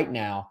join right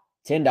now.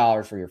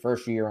 $10 for your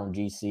first year on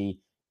GC.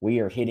 We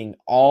are hitting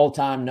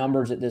all-time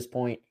numbers at this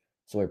point,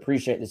 so we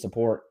appreciate the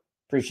support.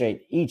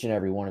 Appreciate each and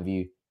every one of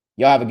you.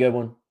 Y'all have a good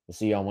one. We'll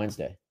see you on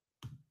Wednesday.